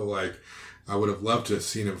 I feel like I would have loved to have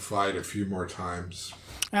seen him fight a few more times.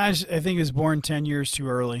 I think he was born 10 years too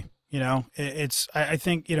early. You know, I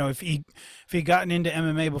think, you know, if he gotten into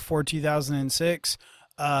MMA before 2006,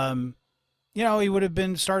 you know, he would have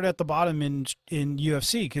been started at the bottom in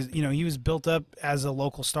UFC, because, you know, he was built up as a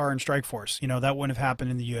local star in Strikeforce. You know, that wouldn't have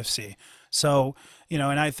happened in the UFC. So, you know,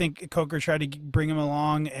 and I think Coker tried to bring him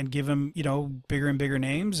along and give him, you know, bigger and bigger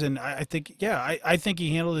names. And I think, yeah, I think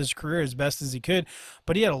he handled his career as best as he could,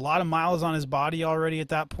 but he had a lot of miles on his body already at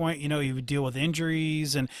that point. You know, he would deal with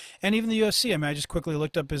injuries and even the UFC. I mean, I just quickly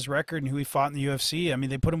looked up his record and who he fought in the UFC. I mean,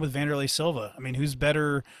 they put him with Vanderlei Silva. I mean, who's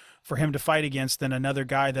better for him to fight against than another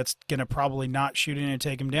guy that's going to probably not shoot in and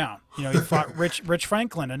take him down? You know, he fought Rich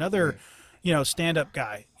Franklin, another, you know, stand-up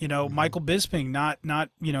guy, you know, Michael Bisping, not,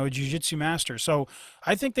 you know, a jiu-jitsu master. So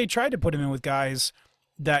I think they tried to put him in with guys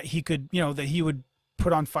that he could, you know, that he would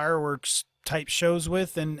put on fireworks type shows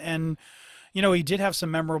with. And, you know, he did have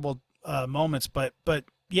some memorable moments, but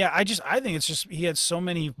yeah, I think it's just, he had so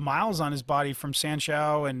many miles on his body from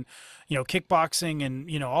Sanshao and, you know, kickboxing and,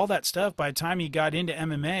 you know, all that stuff. By the time he got into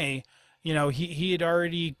MMA, you know, he had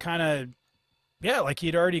already kind of, yeah, like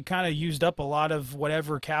he'd already kind of used up a lot of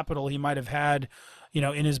whatever capital he might have had, you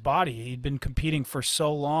know, in his body. He'd been competing for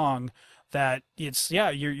so long that it's, yeah,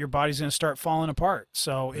 your body's going to start falling apart.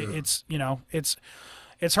 So it's, you know, it's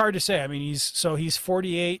hard to say. I mean, he's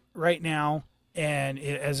 48 right now. And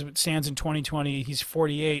as it stands in 2020, he's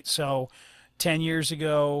 48. So 10 years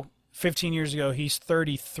ago, 15 years ago, he's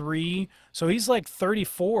 33. So he's like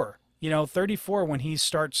 34, you know, 34 when he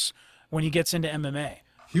gets into MMA.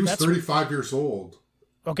 He was 35 years old.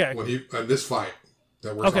 Okay. When in this fight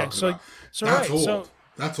that we're talking about. So that's right. old. So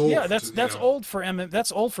that's old. Yeah, that's old for MMA.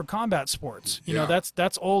 That's old for combat sports. You know,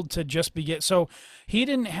 that's old to just so he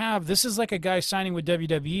didn't have, this is like a guy signing with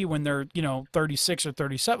WWE when they're, you know, 36 or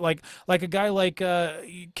 37, like a guy like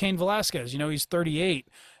Cain Velasquez, you know, he's 38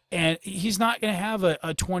 and he's not going to have a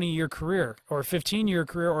 20-year career or a 15-year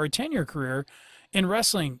career or a 10-year career in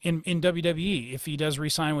wrestling in WWE if he does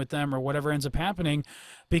re-sign with them or whatever ends up happening,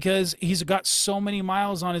 because he's got so many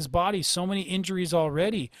miles on his body, so many injuries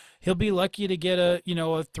already. He'll be lucky to get a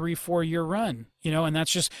 3-4 year run, you know, and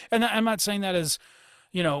that's just, and I'm not saying that as,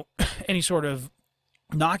 you know, any sort of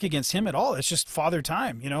knock against him at all. It's just Father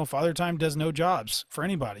Time, you know, Father Time does no jobs for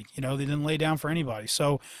anybody, you know, they didn't lay down for anybody.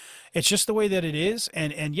 So it's just the way that it is.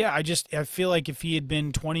 And yeah, I feel like if he had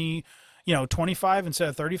been 25 instead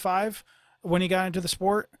of 35 when he got into the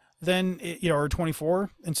sport, then, or 24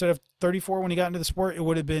 instead of 34 when he got into the sport, it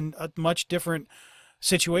would have been a much different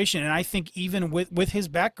situation. And I think even with his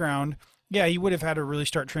background, yeah, he would have had to really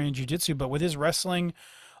start training jiu-jitsu, but with his wrestling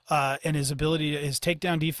and his ability, his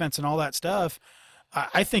takedown defense and all that stuff,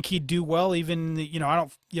 I think he'd do well even,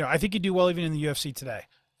 I think he'd do well even in the UFC today.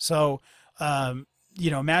 So,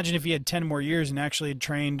 imagine if he had 10 more years and actually had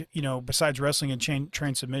trained, besides wrestling and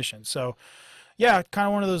trained submission. So, yeah, kind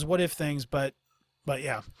of one of those what if things, but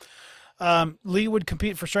yeah. Lee would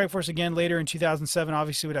compete for Strikeforce again later in 2007.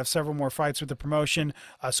 Obviously, would have several more fights with the promotion.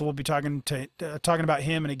 So we'll be talking about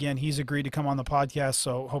him. And again, he's agreed to come on the podcast.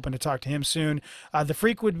 So hoping to talk to him soon. The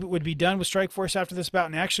Freak would be done with Strikeforce after this bout,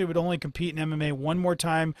 and actually would only compete in MMA one more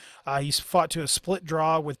time. He's fought to a split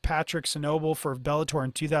draw with Patrick Sanoble for Bellator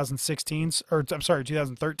in 2013.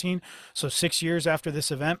 So 6 years after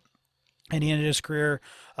this event. And he ended his career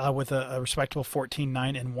with a respectable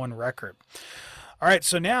 14-9-1 record. All right,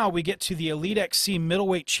 so now we get to the Elite XC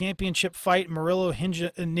middleweight championship fight. Murilo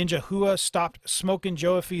Ninja Rua stopped Smokin'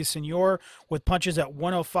 Joe Villasenor with punches at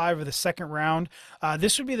 105 of the second round.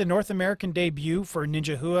 This would be the North American debut for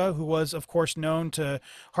Ninja Rua, who was, of course, known to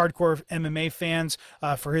hardcore MMA fans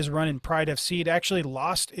for his run in Pride FC. It actually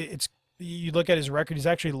lost. You look at his record, he's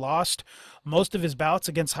actually lost most of his bouts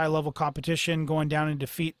against high-level competition, going down in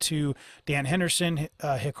defeat to Dan Henderson,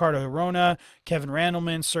 Ricardo Rona, Kevin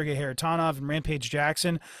Randleman, Sergey Haritonov, and Rampage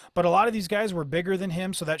Jackson. But a lot of these guys were bigger than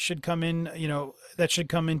him, so that should come in,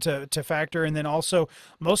 into factor. And then also,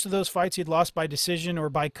 most of those fights he'd lost by decision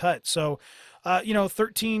or by cut. So,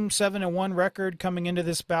 13-7-1 record coming into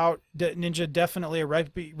this bout. Ninja definitely a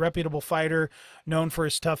reputable fighter, known for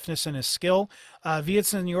his toughness and his skill.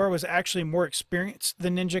 Villasenor was actually more experienced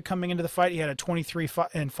than Ninja coming into the fight. He had a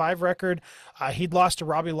 23-5 record. He'd lost to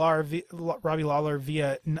Robbie Lawler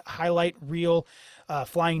via highlight reel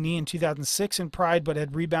flying knee in 2006 in Pride, but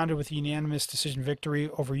had rebounded with a unanimous decision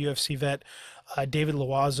victory over UFC vet David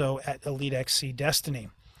Loazo at Elite XC Destiny.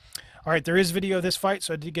 All right, there is video of this fight,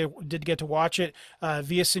 so I did get to watch it.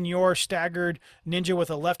 Villasenor staggered Ninja with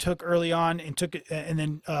a left hook early on and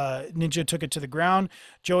then Ninja took it to the ground.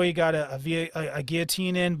 Joey got a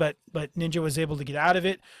guillotine in, but Ninja was able to get out of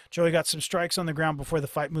it. Joey got some strikes on the ground before the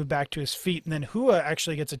fight moved back to his feet, and then Rua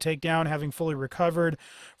actually gets a takedown, having fully recovered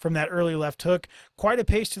from that early left hook. Quite a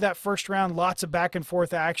pace to that first round, lots of back and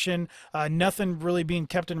forth action, nothing really being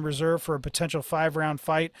kept in reserve for a potential 5-round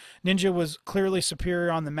fight. Ninja was clearly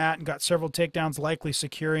superior on the mat and got several takedowns, likely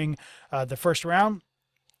securing the first round.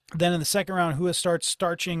 Then in the second round, Rua starts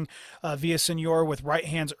starching Villasenor with right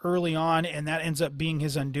hands early on, and that ends up being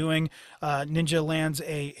his undoing. Ninja lands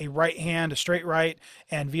a right hand, a straight right,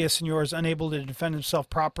 and Villasenor is unable to defend himself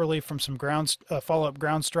properly from some follow-up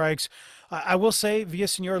ground strikes. I will say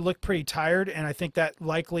Villasenor looked pretty tired, and I think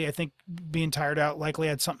being tired out likely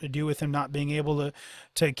had something to do with him not being able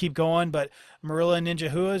to keep going. But Murilo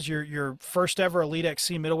Ninja Rua is your first ever Elite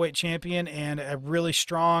XC middleweight champion, and a really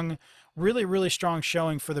strong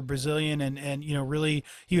showing for the Brazilian, and really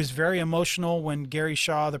he was very emotional when Gary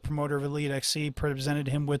Shaw, the promoter of Elite XC, presented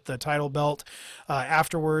him with the title belt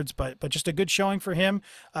afterwards, but just a good showing for him.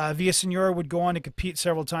 Villasenor would go on to compete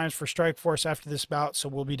several times for Strikeforce after this bout, so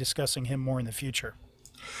we'll be discussing him more in the future.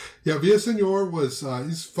 Yeah, Villasenor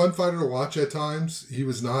he's a fun fighter to watch at times. He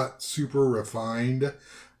was not super refined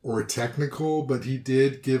or technical, but he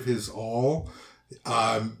did give his all.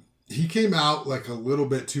 He came out like a little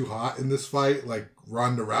bit too hot in this fight, like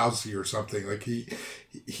Ronda Rousey or something. Like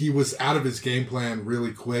he was out of his game plan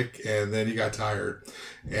really quick, and then he got tired,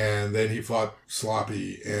 and then he fought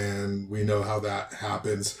sloppy, and we know how that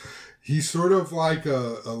happens. He's sort of like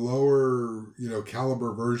a lower,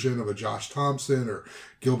 caliber version of a Josh Thompson or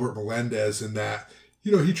Gilbert Melendez in that,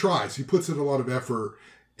 he tries, he puts in a lot of effort.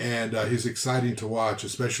 And he's exciting to watch,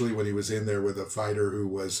 especially when he was in there with a fighter who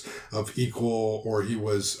was of equal, or he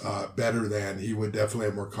was better than. He would definitely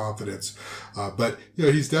have more confidence. But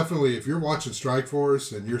he's definitely, if you're watching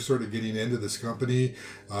Strikeforce and you're sort of getting into this company,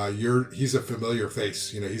 he's a familiar face.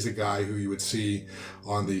 He's a guy who you would see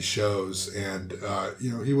on these shows, and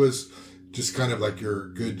he was just kind of like your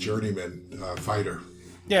good journeyman fighter.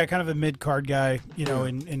 Yeah, kind of a mid-card guy,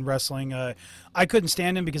 in wrestling. I couldn't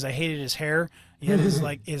stand him because I hated his hair. He had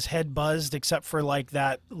his head buzzed, except for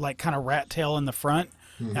that kind of rat tail in the front.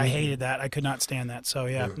 Mm-hmm. I hated that. I could not stand that. So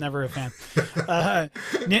yeah, never a fan.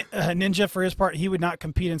 Ninja, for his part, he would not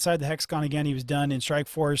compete inside the Hexagon again. He was done in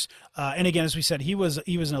Strikeforce. And again, as we said, he was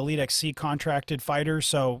an Elite XC contracted fighter.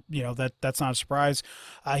 So that's not a surprise.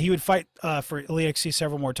 He would fight for Elite XC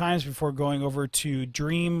several more times before going over to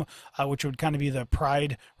Dream, which would kind of be the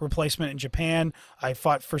Pride replacement in Japan. I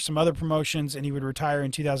fought for some other promotions, and he would retire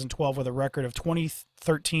in 2012 with a record of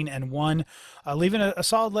 13-1, leaving a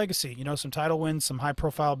solid legacy. Some title wins, some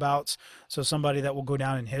high-profile bouts. So somebody that will go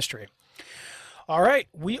down in history. All right,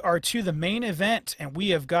 we are to the main event, and we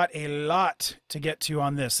have got a lot to get to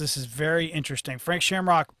on this. This is very interesting. Frank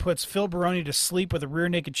Shamrock puts Phil Baroni to sleep with a rear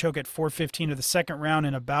naked choke at 4:15 of the second round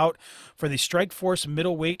in a bout for the Strikeforce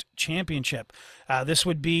Middleweight Championship. This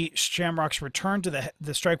would be Shamrock's return to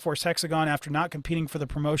the Strikeforce Hexagon after not competing for the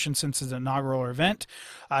promotion since his inaugural event.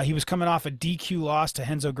 He was coming off a DQ loss to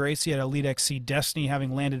Renzo Gracie at Elite XC Destiny,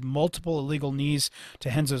 having landed multiple illegal knees to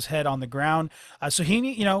Renzo's head on the ground. So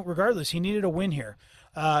regardless, he needed a win here.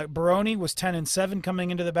 Baroni was 10-7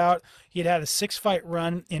 coming into the bout. He had a 6-fight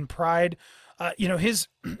run in Pride. His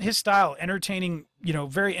style, entertaining,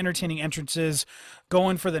 very entertaining entrances,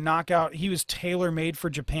 going for the knockout. He was tailor-made for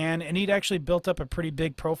Japan, and he'd actually built up a pretty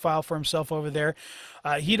big profile for himself over there.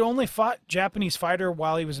 He'd only fought Japanese fighters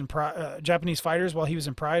while he was in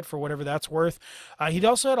Pride, for whatever that's worth. He'd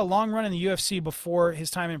also had a long run in the UFC before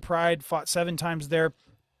his time in Pride, fought 7 times there,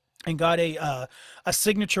 and got a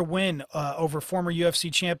signature win over former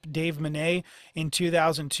UFC champ Dave Mene in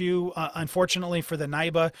 2002. Unfortunately for the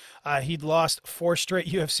Naiba, he'd lost 4 straight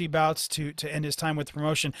UFC bouts to end his time with the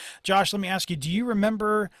promotion. Josh, let me ask you, do you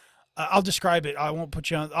remember? I'll describe it. I'll put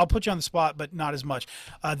you on the spot, but not as much.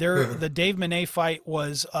 The Dave Mene fight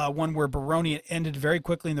was one where Baroni ended very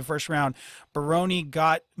quickly in the first round. Baroni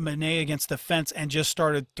got Mene against the fence and just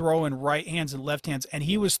started throwing right hands and left hands, and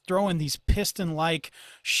he was throwing these piston-like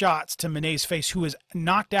shots to Mene's face, who is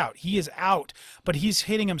knocked out. He is out, but he's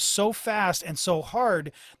hitting him so fast and so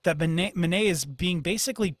hard that Mene is being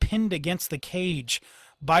basically pinned against the cage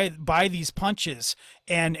by these punches,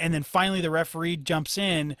 and then finally the referee jumps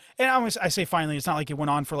in, and I say finally, it's not like it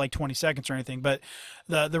went on for like 20 seconds or anything, but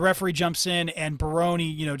the referee jumps in, and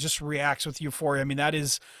Baroni just reacts with euphoria. I mean, that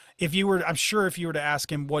is, I'm sure if you were to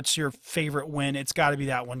ask him what's your favorite win, it's got to be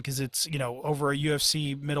that one, because it's over a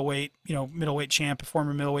UFC middleweight champ, a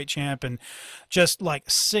former middleweight champ, and just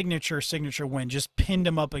like signature win, just pinned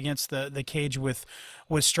him up against the cage with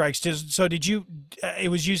strikes. So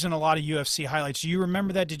it was using a lot of UFC highlights. Do you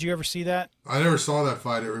remember that? Did you ever see that? I never saw that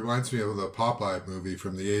fight. It reminds me of the Popeye movie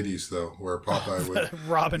from the 80s, though, where Popeye would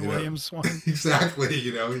Robin Williams one. Exactly.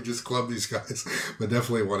 He just clubbed these guys. But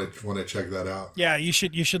definitely want to check that out. Yeah, you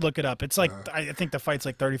should look it up. It's like I think the fight's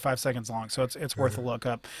like 35 seconds long, so it's worth a look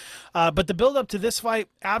up. But the build up to this fight,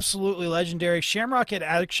 absolutely legendary. Shamrock had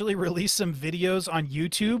actually released some videos on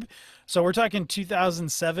YouTube. So we're talking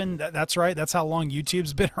 2007. That's right. That's how long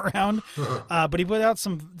YouTube's been around. But he put out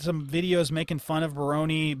some videos making fun of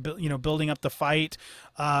Baroni, building up the fight.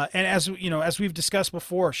 And as we've discussed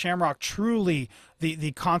before, Shamrock truly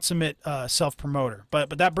the consummate self promoter.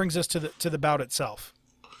 But that brings us to the bout itself.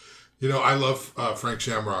 I love Frank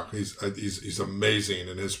Shamrock. He's amazing,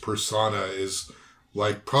 and his persona is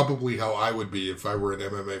like probably how I would be if I were an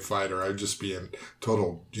MMA fighter. I'd just be a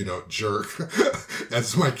total, jerk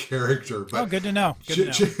as my character. But good to know.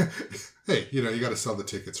 Hey, you got to sell the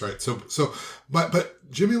tickets, right? But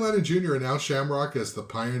Jimmy Lennon Jr. announced Shamrock as the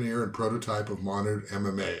pioneer and prototype of modern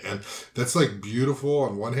MMA, and that's like beautiful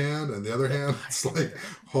on one hand, and the other hand, it's like,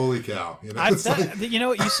 holy cow,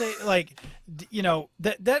 what you say, like,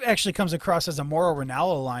 that actually comes across as a Mauro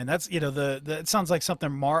Ranallo line. That's it sounds like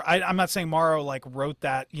something I'm not saying Mauro like wrote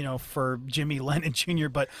that for Jimmy Lennon Jr.,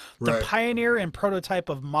 but the pioneer and prototype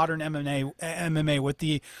of modern MMA with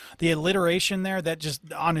the alliteration there, that just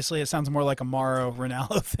honestly it sounds more like a Mauro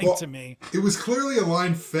Ranallo thing to me. It was clearly a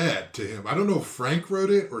line fed to him. I don't know if Frank wrote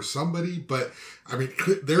it or somebody, but I mean,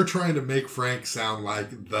 they're trying to make Frank sound like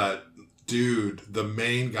the dude, the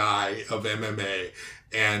main guy of MMA.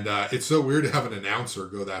 And it's so weird to have an announcer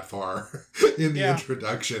go that far in the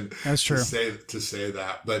introduction. That's true. To say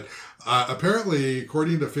that. But apparently,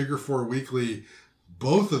 according to Figure 4 Weekly,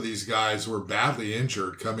 both of these guys were badly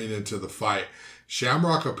injured coming into the fight.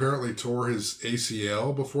 Shamrock apparently tore his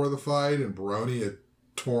ACL before the fight, and Baroni had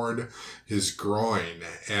torn his groin.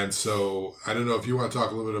 And so I don't know if you want to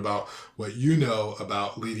talk a little bit about what you know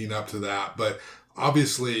about leading up to that, but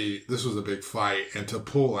obviously this was a big fight, and to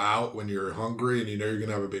pull out when you're hungry and you're going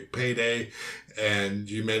to have a big payday and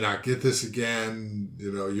you may not get this again,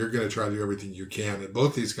 you're going to try to do everything you can. And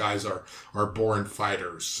both these guys are born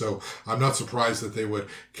fighters. So I'm not surprised that they would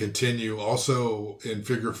continue. Also in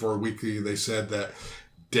Figure 4 Weekly, they said that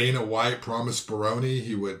Dana White promised Baroni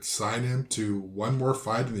he would sign him to one more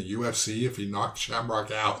fight in the UFC if he knocked Shamrock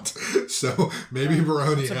out. So maybe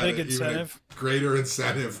Baroni had even a greater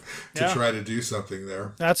incentive to try to do something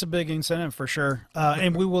there. That's a big incentive for sure.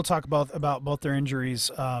 And we will talk about both their injuries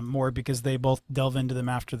more, because they both delve into them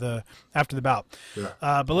after the bout. Yeah.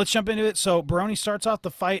 But let's jump into it. So Baroni starts off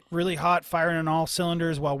the fight really hot, firing on all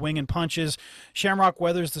cylinders while winging punches. Shamrock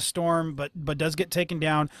weathers the storm, but does get taken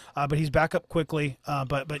down. But he's back up quickly.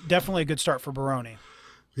 But but definitely a good start for Baroni.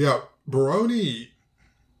 Yeah, Baroni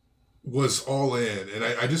was all in, and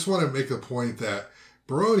I just want to make a point that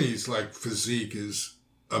Baroni's like physique is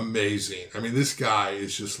amazing. I mean, this guy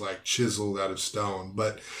is just like chiseled out of stone.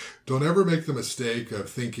 But don't ever make the mistake of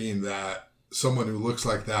thinking that someone who looks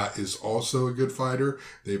like that is also a good fighter.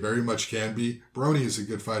 They very much can be. Baroni is a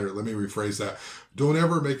good fighter. Let me rephrase that. Don't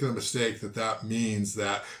ever make the mistake that that means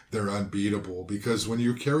that they're unbeatable, because when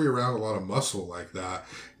you carry around a lot of muscle like that,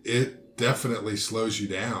 it definitely slows you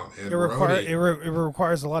down. And It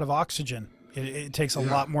requires a lot of oxygen. It takes a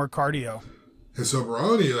lot more cardio. And so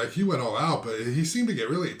Baroni, like, he went all out, but he seemed to get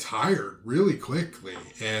really tired really quickly.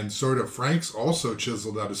 And sort of Frank's also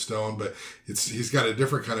chiseled out of stone, but he's got a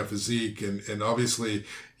different kind of physique, and obviously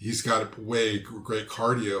he's got way great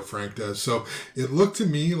cardio, Frank does. So it looked to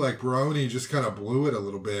me like Baroni just kind of blew it a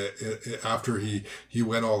little bit after he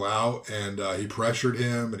went all out, and he pressured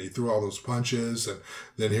him and he threw all those punches. And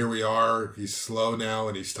then here we are. He's slow now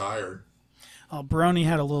and he's tired. Baroni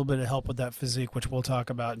had a little bit of help with that physique, which we'll talk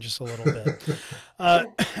about in just a little bit.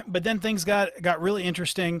 But then things got really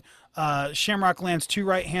interesting. Shamrock lands 2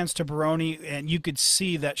 right hands to Baroni, and you could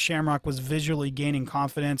see that Shamrock was visually gaining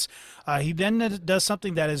confidence. He then does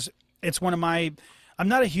something that is, it's one of my, I'm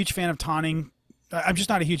not a huge fan of taunting. I'm just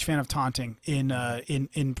not a huge fan of taunting in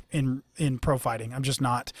pro fighting. I'm just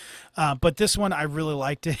not. But this one, I really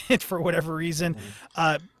liked it for whatever reason.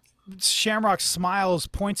 Shamrock smiles,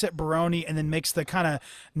 points at Baroni, and then makes the kind of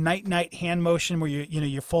night hand motion where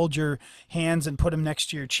you fold your hands and put them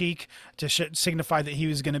next to your cheek to signify that he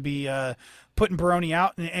was going to be putting Baroni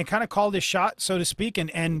out, and kind of called his shot, so to speak.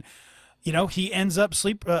 And he ends up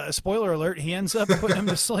spoiler alert, he ends up putting him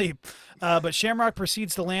to sleep. But Shamrock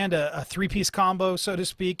proceeds to land a 3-piece combo, so to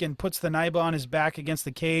speak, and puts the Naiba on his back against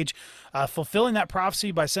the cage, fulfilling that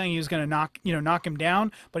prophecy by saying he was going to knock him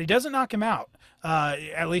down, but he doesn't knock him out.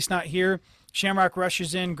 At least not here. Shamrock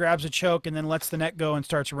rushes in, grabs a choke, and then lets the net go and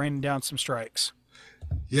starts raining down some strikes.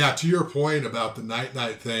 Yeah, to your point about the night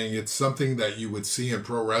thing, it's something that you would see in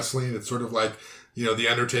pro wrestling. It's sort of like, the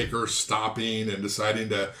Undertaker stopping and deciding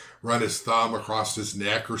to run his thumb across his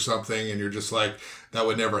neck or something, and you're just like, that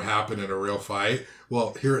would never happen in a real fight.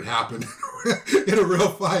 Well, here it happened in a real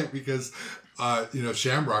fight, because,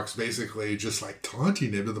 Shamrock's basically just like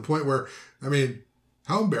taunting him to the point where,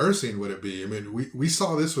 how embarrassing would it be? We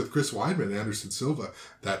saw this with Chris Weidman and Anderson Silva,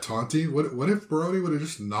 that taunting. What if Baroni would have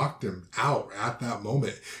just knocked him out at that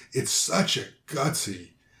moment? It's such a gutsy,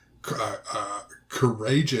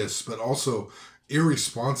 courageous, but also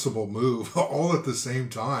irresponsible move all at the same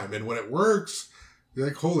time. And when it works, you're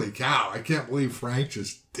like, holy cow, I can't believe Frank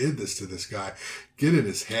just did this to this guy. Get in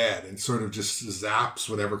his head and sort of just zaps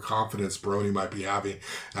whatever confidence Baroni might be having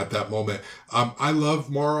at that moment. I love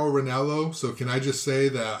Mauro Ranallo, so can I just say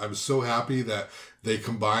that I'm so happy that they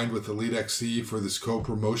combined with Elite XC for this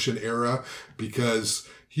co-promotion era, because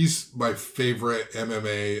he's my favorite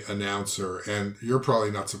MMA announcer, and you're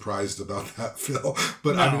probably not surprised about that, Phil.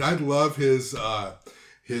 But no. I love his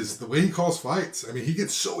the way he calls fights. He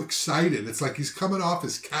gets so excited. It's like he's coming off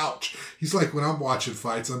his couch. He's like, when I'm watching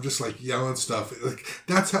fights, I'm just like yelling stuff. Like,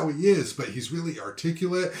 that's how he is, but he's really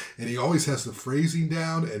articulate, and he always has the phrasing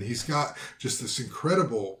down, and he's got just this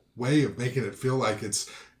incredible way of making it feel like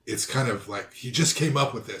it's kind of like he just came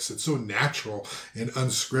up with this. It's so natural and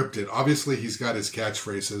unscripted. Obviously, he's got his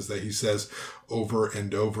catchphrases that he says over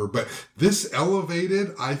and over. But this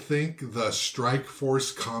elevated, I think, the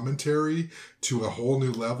Strikeforce commentary to a whole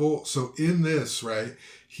new level. So in this, right,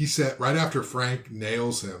 he said right after Frank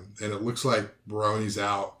nails him and it looks like Baroni's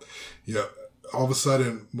out, all of a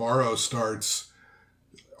sudden Mauro starts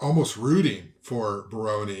almost rooting for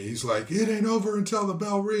Baroni. He's like, it ain't over until the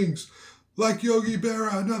bell rings. Like Yogi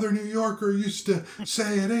Berra, another New Yorker, used to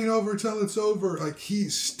say, it ain't over till it's over. Like,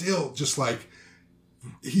 he's still just like,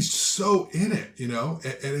 he's so in it,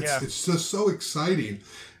 and it's just so exciting.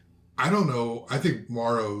 I don't know. I think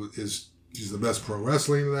Mauro he's the best pro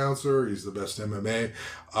wrestling announcer. He's the best MMA.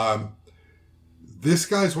 This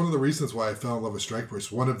guy's one of the reasons why I fell in love with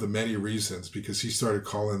Strikeforce. One of the many reasons, because he started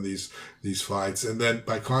calling these fights. And then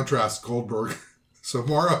by contrast, Goldberg. So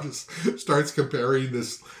Mauro just starts comparing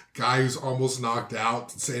this guy who's almost knocked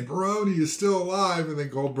out and saying, Baroni is still alive. And then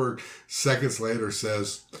Goldberg seconds later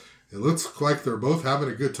says, it looks like they're both having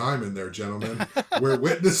a good time in there, gentlemen. We're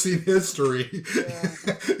witnessing history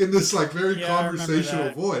in this like very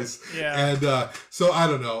conversational voice. Yeah. And so I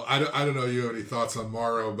don't know. I don't know you have any thoughts on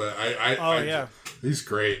Mauro, but he's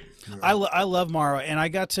great. I love Mauro, and I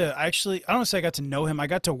don't want to say I got to know him. I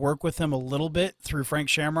got to work with him a little bit through Frank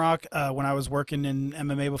Shamrock when I was working in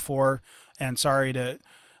MMA before. And sorry to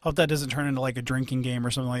hope that doesn't turn into like a drinking game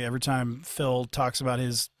or something. Like every time Phil talks about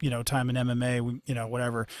his, time in MMA,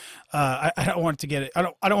 whatever. I don't want it to get it.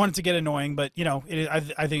 I don't want it to get annoying, but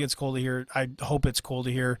I think it's cool to hear. I hope it's cool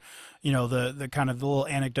to hear, the kind of the little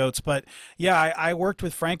anecdotes. But yeah, I worked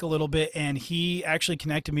with Frank a little bit, and he actually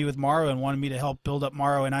connected me with Mauro and wanted me to help build up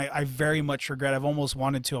Mauro. And I very much regret. I've almost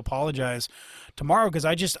wanted to apologize to Mauro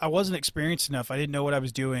because I wasn't experienced enough. I didn't know what I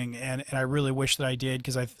was doing, and I really wish that I did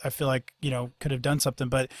because I feel like could have done something.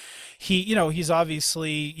 But he's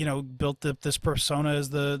obviously built this persona as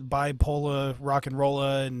the bipolar rock and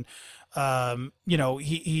roller, and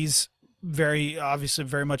he's very obviously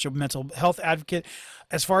very much a mental health advocate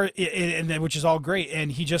as far and which is all great.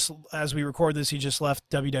 And he just, as we record this, he just left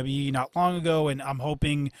WWE not long ago, and I'm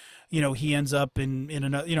hoping he ends up in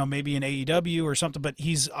another, maybe in AEW or something. But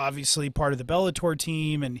he's obviously part of the Bellator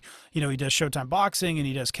team, and he does Showtime Boxing and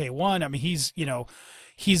he does K1. I mean,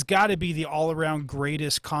 he's got to be the all-around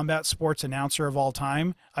greatest combat sports announcer of all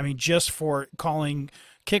time. I mean, just for calling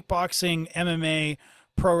kickboxing, MMA,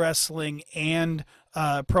 pro wrestling, and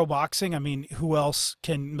pro boxing. I mean, who else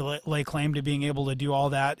can lay claim to being able to do all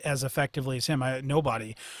that as effectively as him?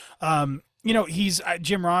 Nobody. He's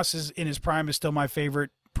Jim Ross is in his prime, is still my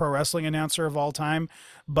favorite pro wrestling announcer of all time,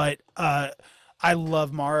 but I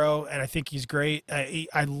love Mauro, and I think he's great.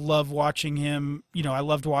 I love watching him. I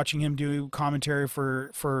loved watching him do commentary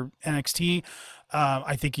for NXT.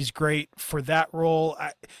 I think he's great for that role.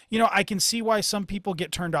 I can see why some people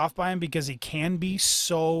get turned off by him because he can be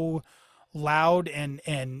so loud and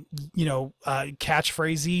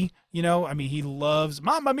catchphrasey. I mean, he loves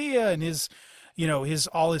Mamma Mia and his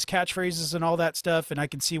all his catchphrases and all that stuff, and I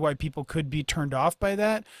can see why people could be turned off by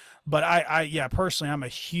that. But I personally, I'm a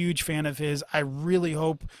huge fan of his. I really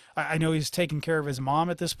hope, I know he's taking care of his mom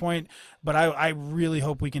at this point, but I really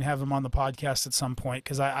hope we can have him on the podcast at some point,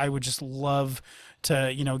 because I would just love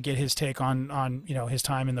to, get his take on his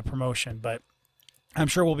time in the promotion. But I'm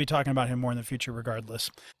sure we'll be talking about him more in the future regardless.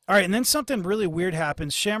 All right, and then something really weird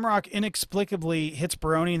happens. Shamrock inexplicably hits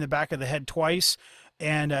Baroni in the back of the head twice,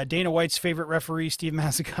 and Dana White's favorite referee, Steve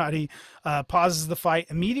Mazzagatti, pauses the fight,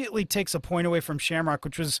 immediately takes a point away from Shamrock,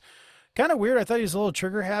 which was kind of weird. I thought he was a little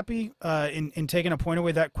trigger happy in taking a point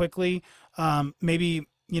away that quickly. Maybe,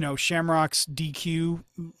 Shamrock's DQ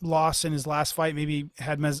loss in his last fight maybe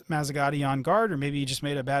had Mazzagatti on guard, or maybe he just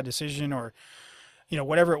made a bad decision, or,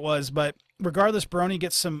 whatever it was. But regardless, Baroni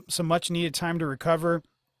gets some much needed time to recover.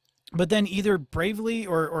 But then either bravely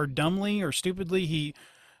or dumbly or stupidly,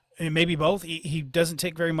 maybe both, he doesn't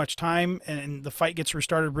take very much time, and the fight gets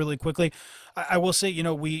restarted really quickly. I will say,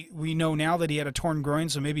 we know now that he had a torn groin,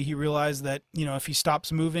 so maybe he realized that, if he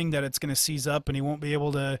stops moving, that it's going to seize up and he won't be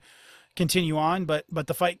able to continue on. But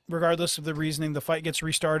the fight, regardless of the reasoning, the fight gets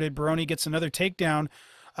restarted. Baroni gets another takedown,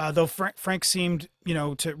 though Frank seemed,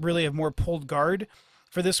 to really have more pulled guard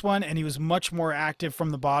for this one, and he was much more active from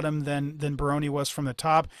the bottom than Baroni was from the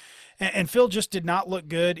top. And Phil just did not look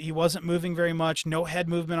good. He wasn't moving very much. No head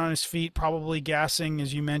movement on his feet, probably gassing,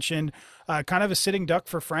 as you mentioned. Kind of a sitting duck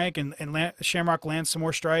for Frank, and Shamrock lands some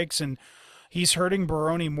more strikes, and he's hurting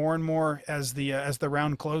Baroni more and more as the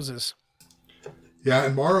round closes. Yeah,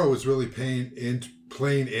 and Mauro was really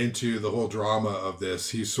playing into the whole drama of this.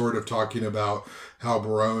 He's sort of talking about how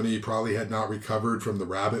Baroni probably had not recovered from the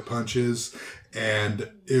rabbit punches. And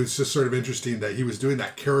it was just sort of interesting that he was doing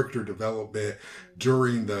that character development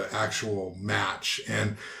during the actual match.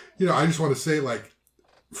 And, I just want to say,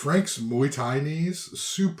 Frank's Muay Thai knees,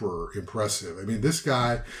 super impressive. I mean, this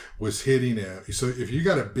guy was hitting it. So if you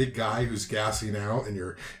got a big guy who's gassing out and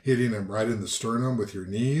you're hitting him right in the sternum with your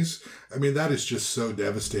knees, I mean, that is just so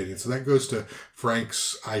devastating. So that goes to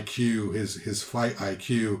Frank's IQ, his fight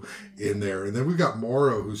IQ in there. And then we've got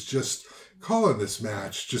Mauro, who's just calling this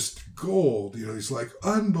match just gold. He's like,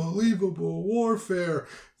 unbelievable warfare.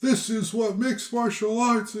 This is what mixed martial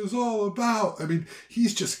arts is all about. I mean,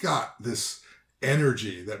 he's just got this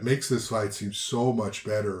energy that makes this fight seem so much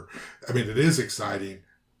better. I mean, it is exciting,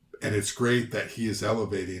 and it's great that he is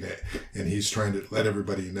elevating it, and he's trying to let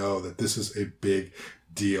everybody know that this is a big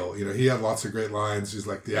deal. He had lots of great lines. He's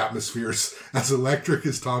like, the atmosphere's as electric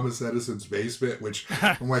as Thomas Edison's basement, which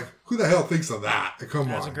I'm like, who the hell thinks of that? Come on.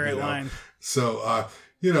 That's a great line. So,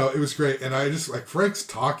 it was great. And I just Frank's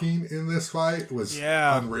talking in this fight was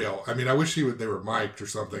unreal. I mean, I wish they were mic'd or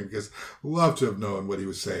something, because I'd love to have known what he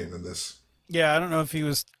was saying in this. Yeah, I don't know if he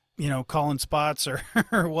was, calling spots or,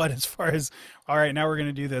 or what, as far as, all right, now we're going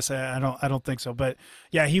to do this. I don't think so. But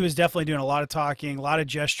yeah, he was definitely doing a lot of talking, a lot of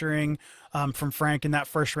gesturing from Frank in that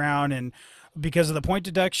first round. And because of the point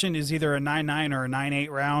deduction is either a 9-9 or a 9-8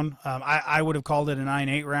 round. I would have called it a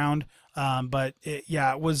 9-8 round. But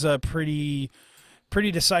it was a pretty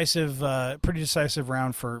pretty decisive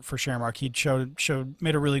round for Shamrock. He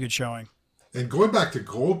made a really good showing. And going back to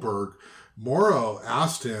Goldberg, Morrow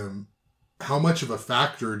asked him, how much of a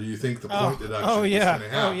factor do you think the point deduction is going to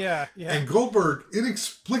have? Oh, yeah. And Goldberg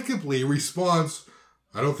inexplicably responds,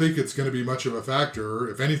 I don't think it's going to be much of a factor.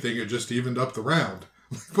 If anything, it just evened up the round.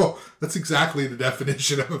 Well, that's exactly the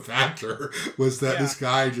definition of a factor, was that this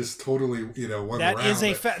guy just totally, won the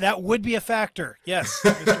round. That would be a factor. Yes,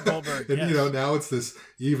 Mr. Goldberg. And, yes. Now it's this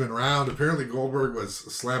even round. Apparently Goldberg was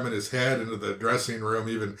slamming his head into the dressing room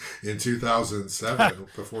even in 2007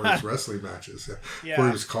 before his wrestling matches, before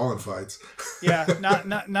he was calling fights.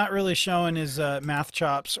 Not really showing his math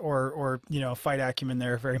chops or fight acumen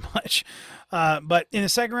there very much. But in the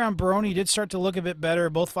second round, Baroni did start to look a bit better.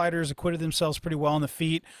 Both fighters acquitted themselves pretty well on the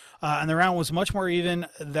feet, and the round was much more even.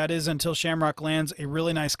 That is until Shamrock lands a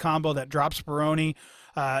really nice combo that drops Baroni.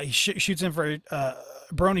 He shoots in for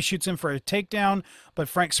Baroni shoots in for a takedown, but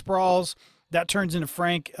Frank sprawls. That turns into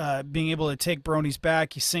Frank being able to take Baroni's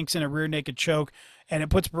back. He sinks in a rear naked choke, and it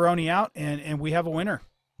puts Baroni out, and we have a winner.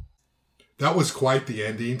 That was quite the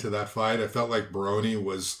ending to that fight. I felt like Baroni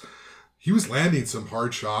was landing some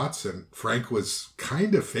hard shots, and Frank was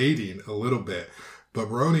kind of fading a little bit. But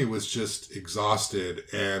Baroni was just exhausted,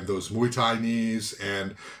 and those Muay Thai knees,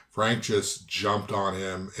 and Frank just jumped on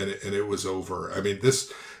him, and it was over. I mean,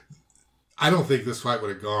 I don't think this fight would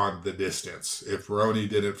have gone the distance if Baroni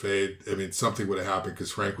didn't fade. I mean, something would have happened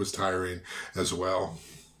because Frank was tiring as well.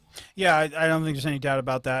 Yeah, I don't think there's any doubt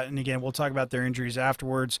about that. And again, we'll talk about their injuries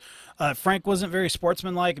afterwards. Frank wasn't very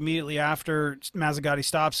sportsmanlike. Immediately after Mazzagatti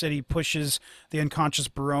stops it, he pushes the unconscious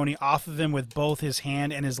Baroni off of him with both his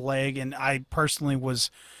hand and his leg. And I personally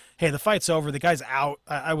was, hey, the fight's over. The guy's out.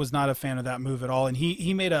 I was not a fan of that move at all. And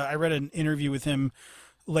I read an interview with him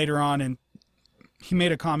later on, and he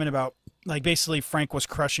made a comment about, like, basically Frank was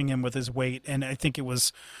crushing him with his weight, and I think it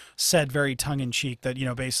was said very tongue-in-cheek that,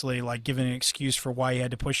 basically, like, giving an excuse for why he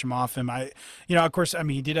had to push him off him. Of course,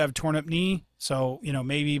 he did have a torn-up knee, so,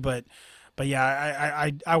 maybe, but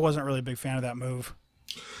yeah, I wasn't really a big fan of that move.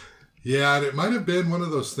 Yeah, and it might have been one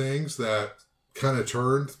of those things that kind of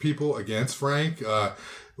turned people against Frank.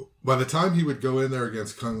 By the time he would go in there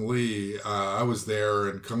against Kung Lee, I was there,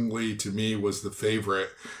 and Kung Lee to me was the favorite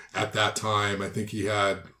at that time. I think he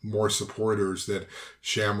had more supporters than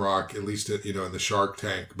Shamrock, at least in the Shark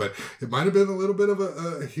Tank. But it might have been a little bit of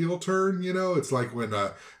a heel turn. It's like when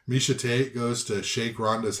Misha Tate goes to shake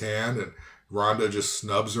Ronda's hand, and Ronda just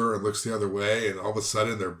snubs her and looks the other way, and all of a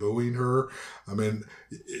sudden they're booing her. I mean,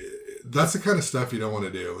 that's the kind of stuff you don't want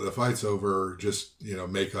to do. The fight's over, just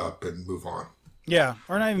make up and move on. Yeah,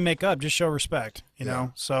 or not even make up, just show respect,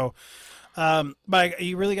 know? So, but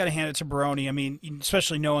you really got to hand it to Baroni. I mean,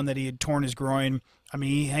 especially knowing that he had torn his groin. I mean,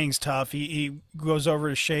 he hangs tough. He goes over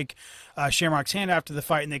to shake Shamrock's hand after the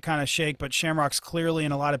fight, and they kind of shake, but Shamrock's clearly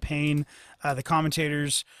in a lot of pain. The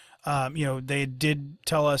commentators, they did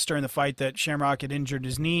tell us during the fight that Shamrock had injured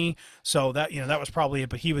his knee, so that that was probably it.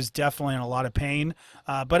 But he was definitely in a lot of pain.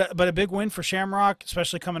 But a big win for Shamrock,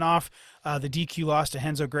 especially coming off the DQ loss to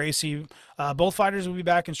Renzo Gracie. Both fighters will be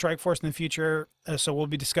back in Strikeforce in the future, so we'll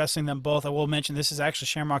be discussing them both. I will mention this is actually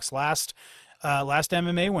Shamrock's last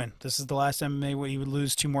MMA win. This is the last MMA win. He would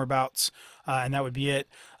lose 2 more bouts, and that would be it.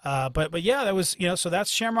 But yeah, that was so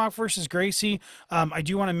that's Shamrock versus Gracie. I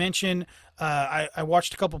do want to mention I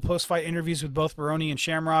watched a couple post-fight interviews with both Baroni and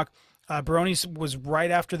Shamrock. Baroni's was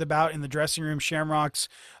right after the bout in the dressing room. Shamrock's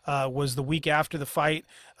was the week after the fight.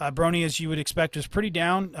 Baroni, as you would expect, was pretty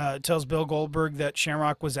down. Tells Bill Goldberg that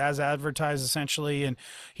Shamrock was as advertised, essentially. And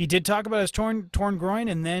he did talk about his torn groin,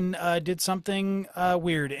 and then did something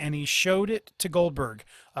weird. And he showed it to Goldberg,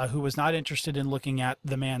 who was not interested in looking at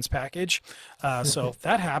the man's package. So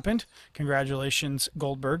that happened. Congratulations,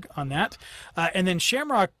 Goldberg, on that. And then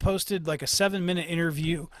Shamrock posted like a 7-minute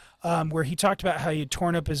interview where he talked about how he had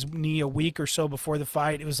torn up his knee a week or so before the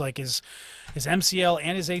fight. It was like his MCL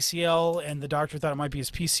and his ACL, and the doctor thought it might be his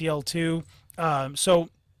PCL too. So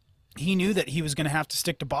he knew that he was going to have to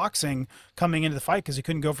stick to boxing coming into the fight because he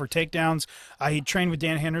couldn't go for takedowns. He trained with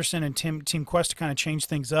Dan Henderson and Team Quest to kind of change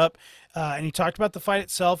things up. And he talked about the fight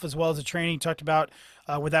itself as well as the training. He talked about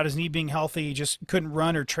without his knee being healthy, he just couldn't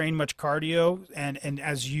run or train much cardio. And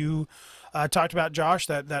as you talked about, Josh,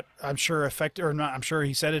 that I'm sure affected, or not, I'm sure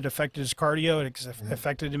he said it affected his cardio. It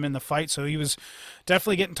affected him in the fight. So he was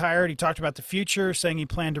definitely getting tired. He talked about the future, saying he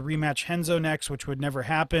planned to rematch Renzo next, which would never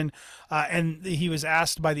happen. And he was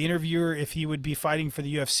asked by the interviewer if he would be fighting for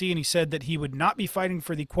the UFC, and he said that he would not be fighting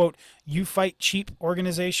for the, quote, "You Fight Cheap"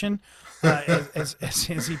 organization,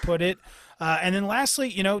 as he put it. And then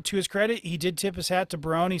lastly, to his credit, he did tip his hat to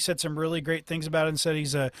Barone. He said some really great things about it and said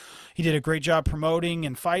he did a great job promoting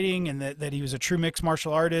and fighting, and that he was a true mixed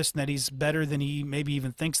martial artist, and that he's better than he maybe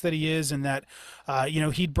even thinks that he is, and that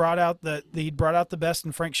he'd brought out the best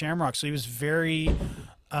in Frank Shamrock. So he was very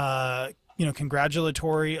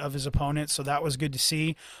congratulatory of his opponent, so that was good to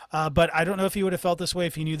see. But I don't know if he would have felt this way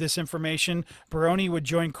if he knew this information. Barone would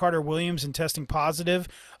join Carter Williams in testing positive.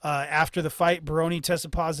 After the fight, Barone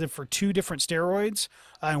tested positive for 2 different steroids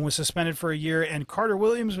and was suspended for a year, and Carter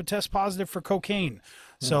Williams would test positive for cocaine.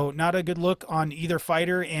 So not a good look on either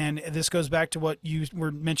fighter, and this goes back to what you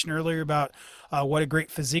were mentioned earlier about what a great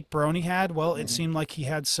physique Barone had. Well, it seemed like he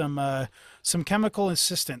had some chemical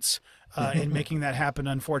assistance in making that happen,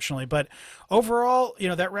 unfortunately. But overall,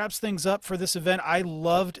 that wraps things up for this event. I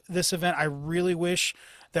loved this event. I really wish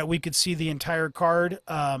that we could see the entire card.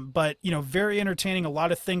 But, very entertaining. A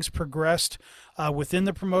lot of things progressed within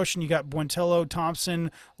the promotion. You got Buentello,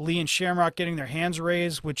 Thompson, Lee, and Shamrock getting their hands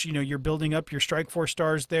raised, which, you're building up your Strikeforce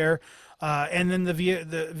stars there. And then the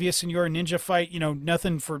Villasenor Ninja fight,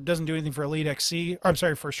 doesn't do anything for Elite XC. Or, I'm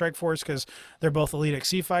sorry, for Strikeforce, because they're both Elite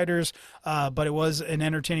XC fighters. But it was an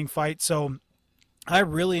entertaining fight. So I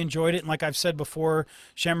really enjoyed it. And like I've said before,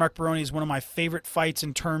 Shamrock Barone is one of my favorite fights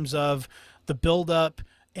in terms of the build-up,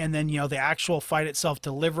 and then, the actual fight itself,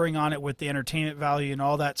 delivering on it with the entertainment value and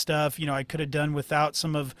all that stuff. I could have done without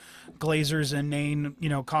some of Glazer's and Nain,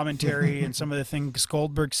 commentary and some of the things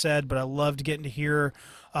Goldberg said, but I loved getting to hear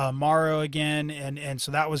Morrow again. And so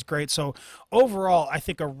that was great. So overall, I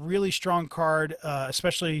think a really strong card,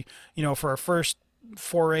 especially, for our first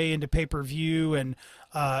foray into pay-per-view and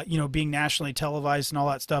being nationally televised and all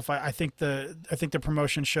that stuff. I think the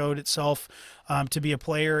promotion showed itself to be a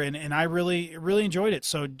player, and I really enjoyed it.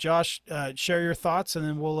 So Josh, share your thoughts, and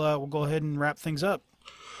then we'll go ahead and wrap things up.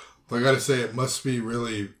 Well, I got to say, it must be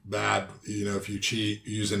really bad, if you cheat,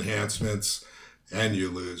 use enhancements, and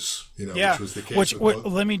you lose, which was the case.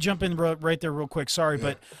 Let me jump in right there real quick. Sorry,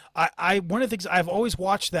 but I one of the things I've always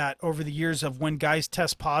watched that over the years of when guys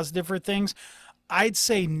test positive for things, I'd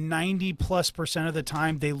say 90+% of the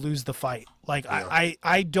time they lose the fight. Like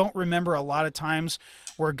I don't remember a lot of times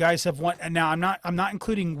where guys have won. And now I'm not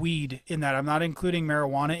including weed in that. I'm not including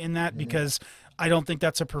marijuana in that because I don't think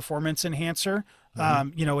that's a performance enhancer.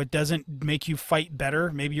 It doesn't make you fight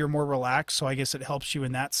better. Maybe you're more relaxed, so I guess it helps you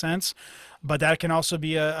in that sense. But that can also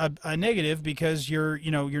be a negative because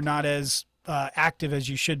you're not as active as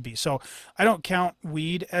you should be. So I don't count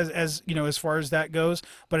weed as as far as that goes.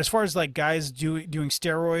 But as far as like guys doing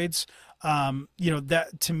steroids, that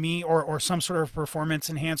to me, or some sort of performance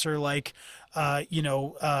enhancer like what's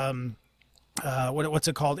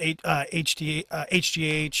it called,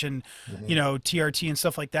 HGH and TRT and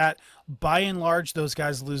stuff like that. By and large, those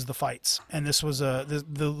guys lose the fights, and this was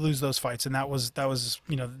lose those fights, and that was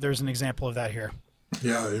there's an example of that here.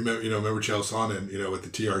 Yeah, remember Chael Sonnen, with the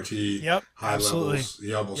TRT high levels,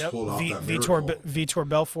 he almost pulled off that miracle. Vitor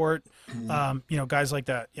Belfort, guys like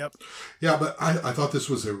that. Yep. Yeah, but I thought this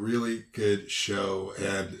was a really good show,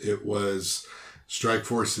 and it was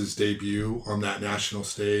Strikeforce's debut on that national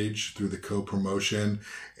stage through the co-promotion,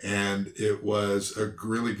 and it was a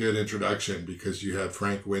really good introduction because you had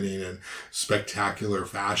Frank winning in spectacular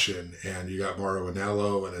fashion, and you got Mauro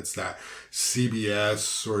Ranallo, and it's that CBS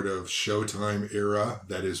sort of Showtime era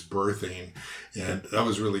that is birthing, and that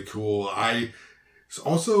was really cool.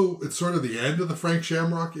 It's sort of the end of the Frank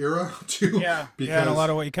Shamrock era too. Yeah, in a lot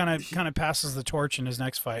of ways, he kind of passes the torch in his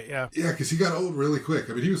next fight. Yeah, because he got old really quick.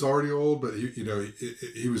 I mean, he was already old, but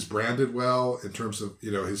he was branded well in terms of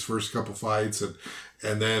his first couple fights,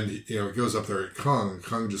 and then he goes up there at Kung.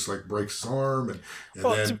 Kung just like breaks his arm,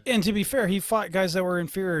 and to be fair, he fought guys that were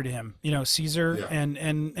inferior to him. Caesar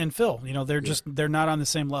and Phil. They're not on the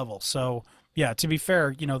same level. So yeah, to be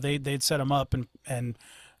fair, they'd set him up and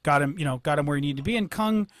got him where he needed to be. And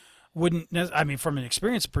Kung wouldn't, from an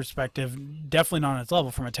experience perspective, definitely not on his level.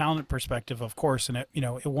 From a talent perspective, of course, and it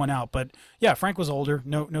won out. But yeah, Frank was older,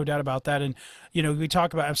 no doubt about that. And we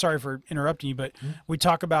talk about, I'm sorry for interrupting you, but we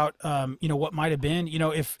talk about what might have been.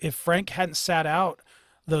 If Frank hadn't sat out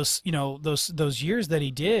those years that he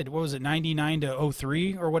did, what was it, 99 to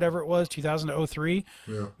 03 or whatever it was, 2000 to 03.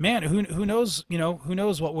 Yeah. Man, who knows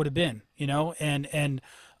what would have been,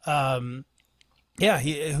 Yeah,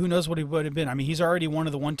 who knows what he would have been. I mean, he's already one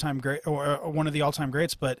of the one-time great, or one of the all-time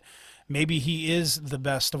greats, but maybe he is the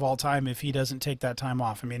best of all time if he doesn't take that time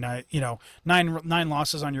off. I mean, nine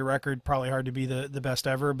losses on your record, probably hard to be the best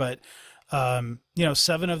ever, but 7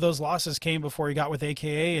 of those losses came before he got with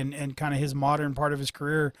AKA and kind of his modern part of his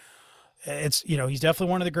career. It's he's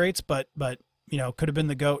definitely one of the greats, but could have been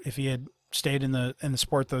the GOAT if he had stayed in the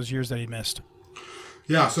sport those years that he missed.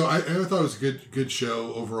 Yeah, so I thought it was a good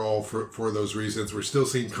show overall for those reasons. We're still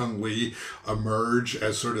seeing Kung Lee emerge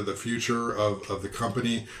as sort of the future of the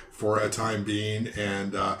company for a time being.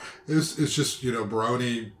 And it's just,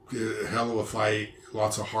 Baroni, hell of a fight,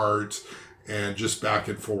 lots of heart, and just back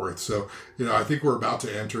and forth. So, I think we're about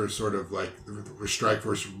to enter sort of like where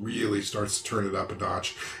Strikeforce really starts to turn it up a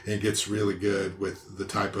notch and gets really good with the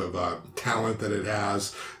type of talent that it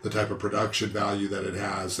has, the type of production value that it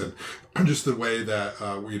has, and just the way that,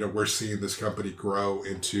 we're seeing this company grow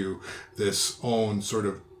into this own sort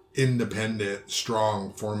of independent,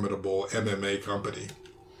 strong, formidable MMA company.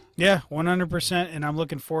 Yeah, 100%. And I'm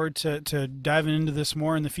looking forward to diving into this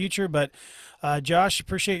more in the future. But Josh,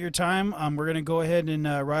 appreciate your time. We're going to go ahead and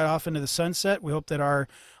ride off into the sunset. We hope that our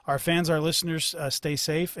fans, our listeners, stay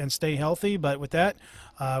safe and stay healthy. But with that,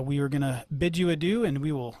 we are going to bid you adieu, and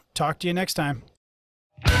we will talk to you next time.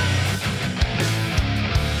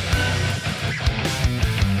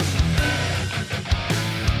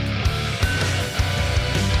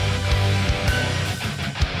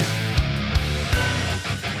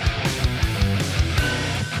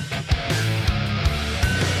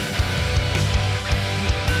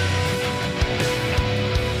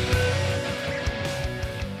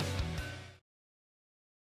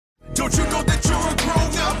 Don't you know that you're a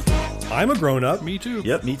grown-up? I'm a grown-up. Me too.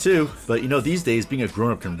 Yep, me too. But these days being a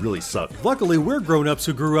grown-up can really suck. Luckily, we're grown-ups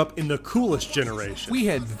who grew up in the coolest generation. We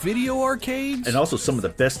had video arcades. And also some of the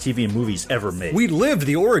best TV and movies ever made. We lived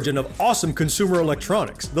the origin of awesome consumer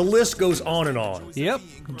electronics. The list goes on and on. Yep,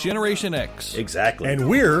 Generation X. Exactly. And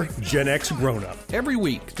we're Gen X grown-up. Every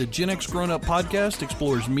week, the Gen X Grown Up podcast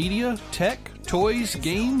explores media, tech, toys,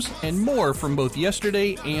 games, and more from both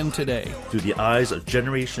yesterday and today. Through the eyes of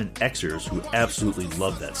Generation Xers who absolutely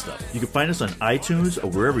love that stuff. You can find us on iTunes or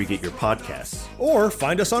wherever you get your podcasts. Or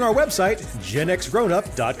find us on our website,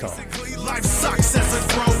 genxgrownup.com. Life sucks as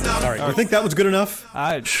a grown-up. All right, you think that was good enough?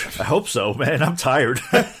 I hope so, man. I'm tired.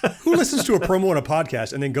 Who listens to a promo on a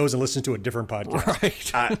podcast and then goes and listens to a different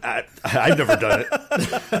podcast? Right. I've never done it.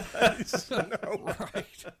 No.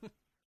 Right.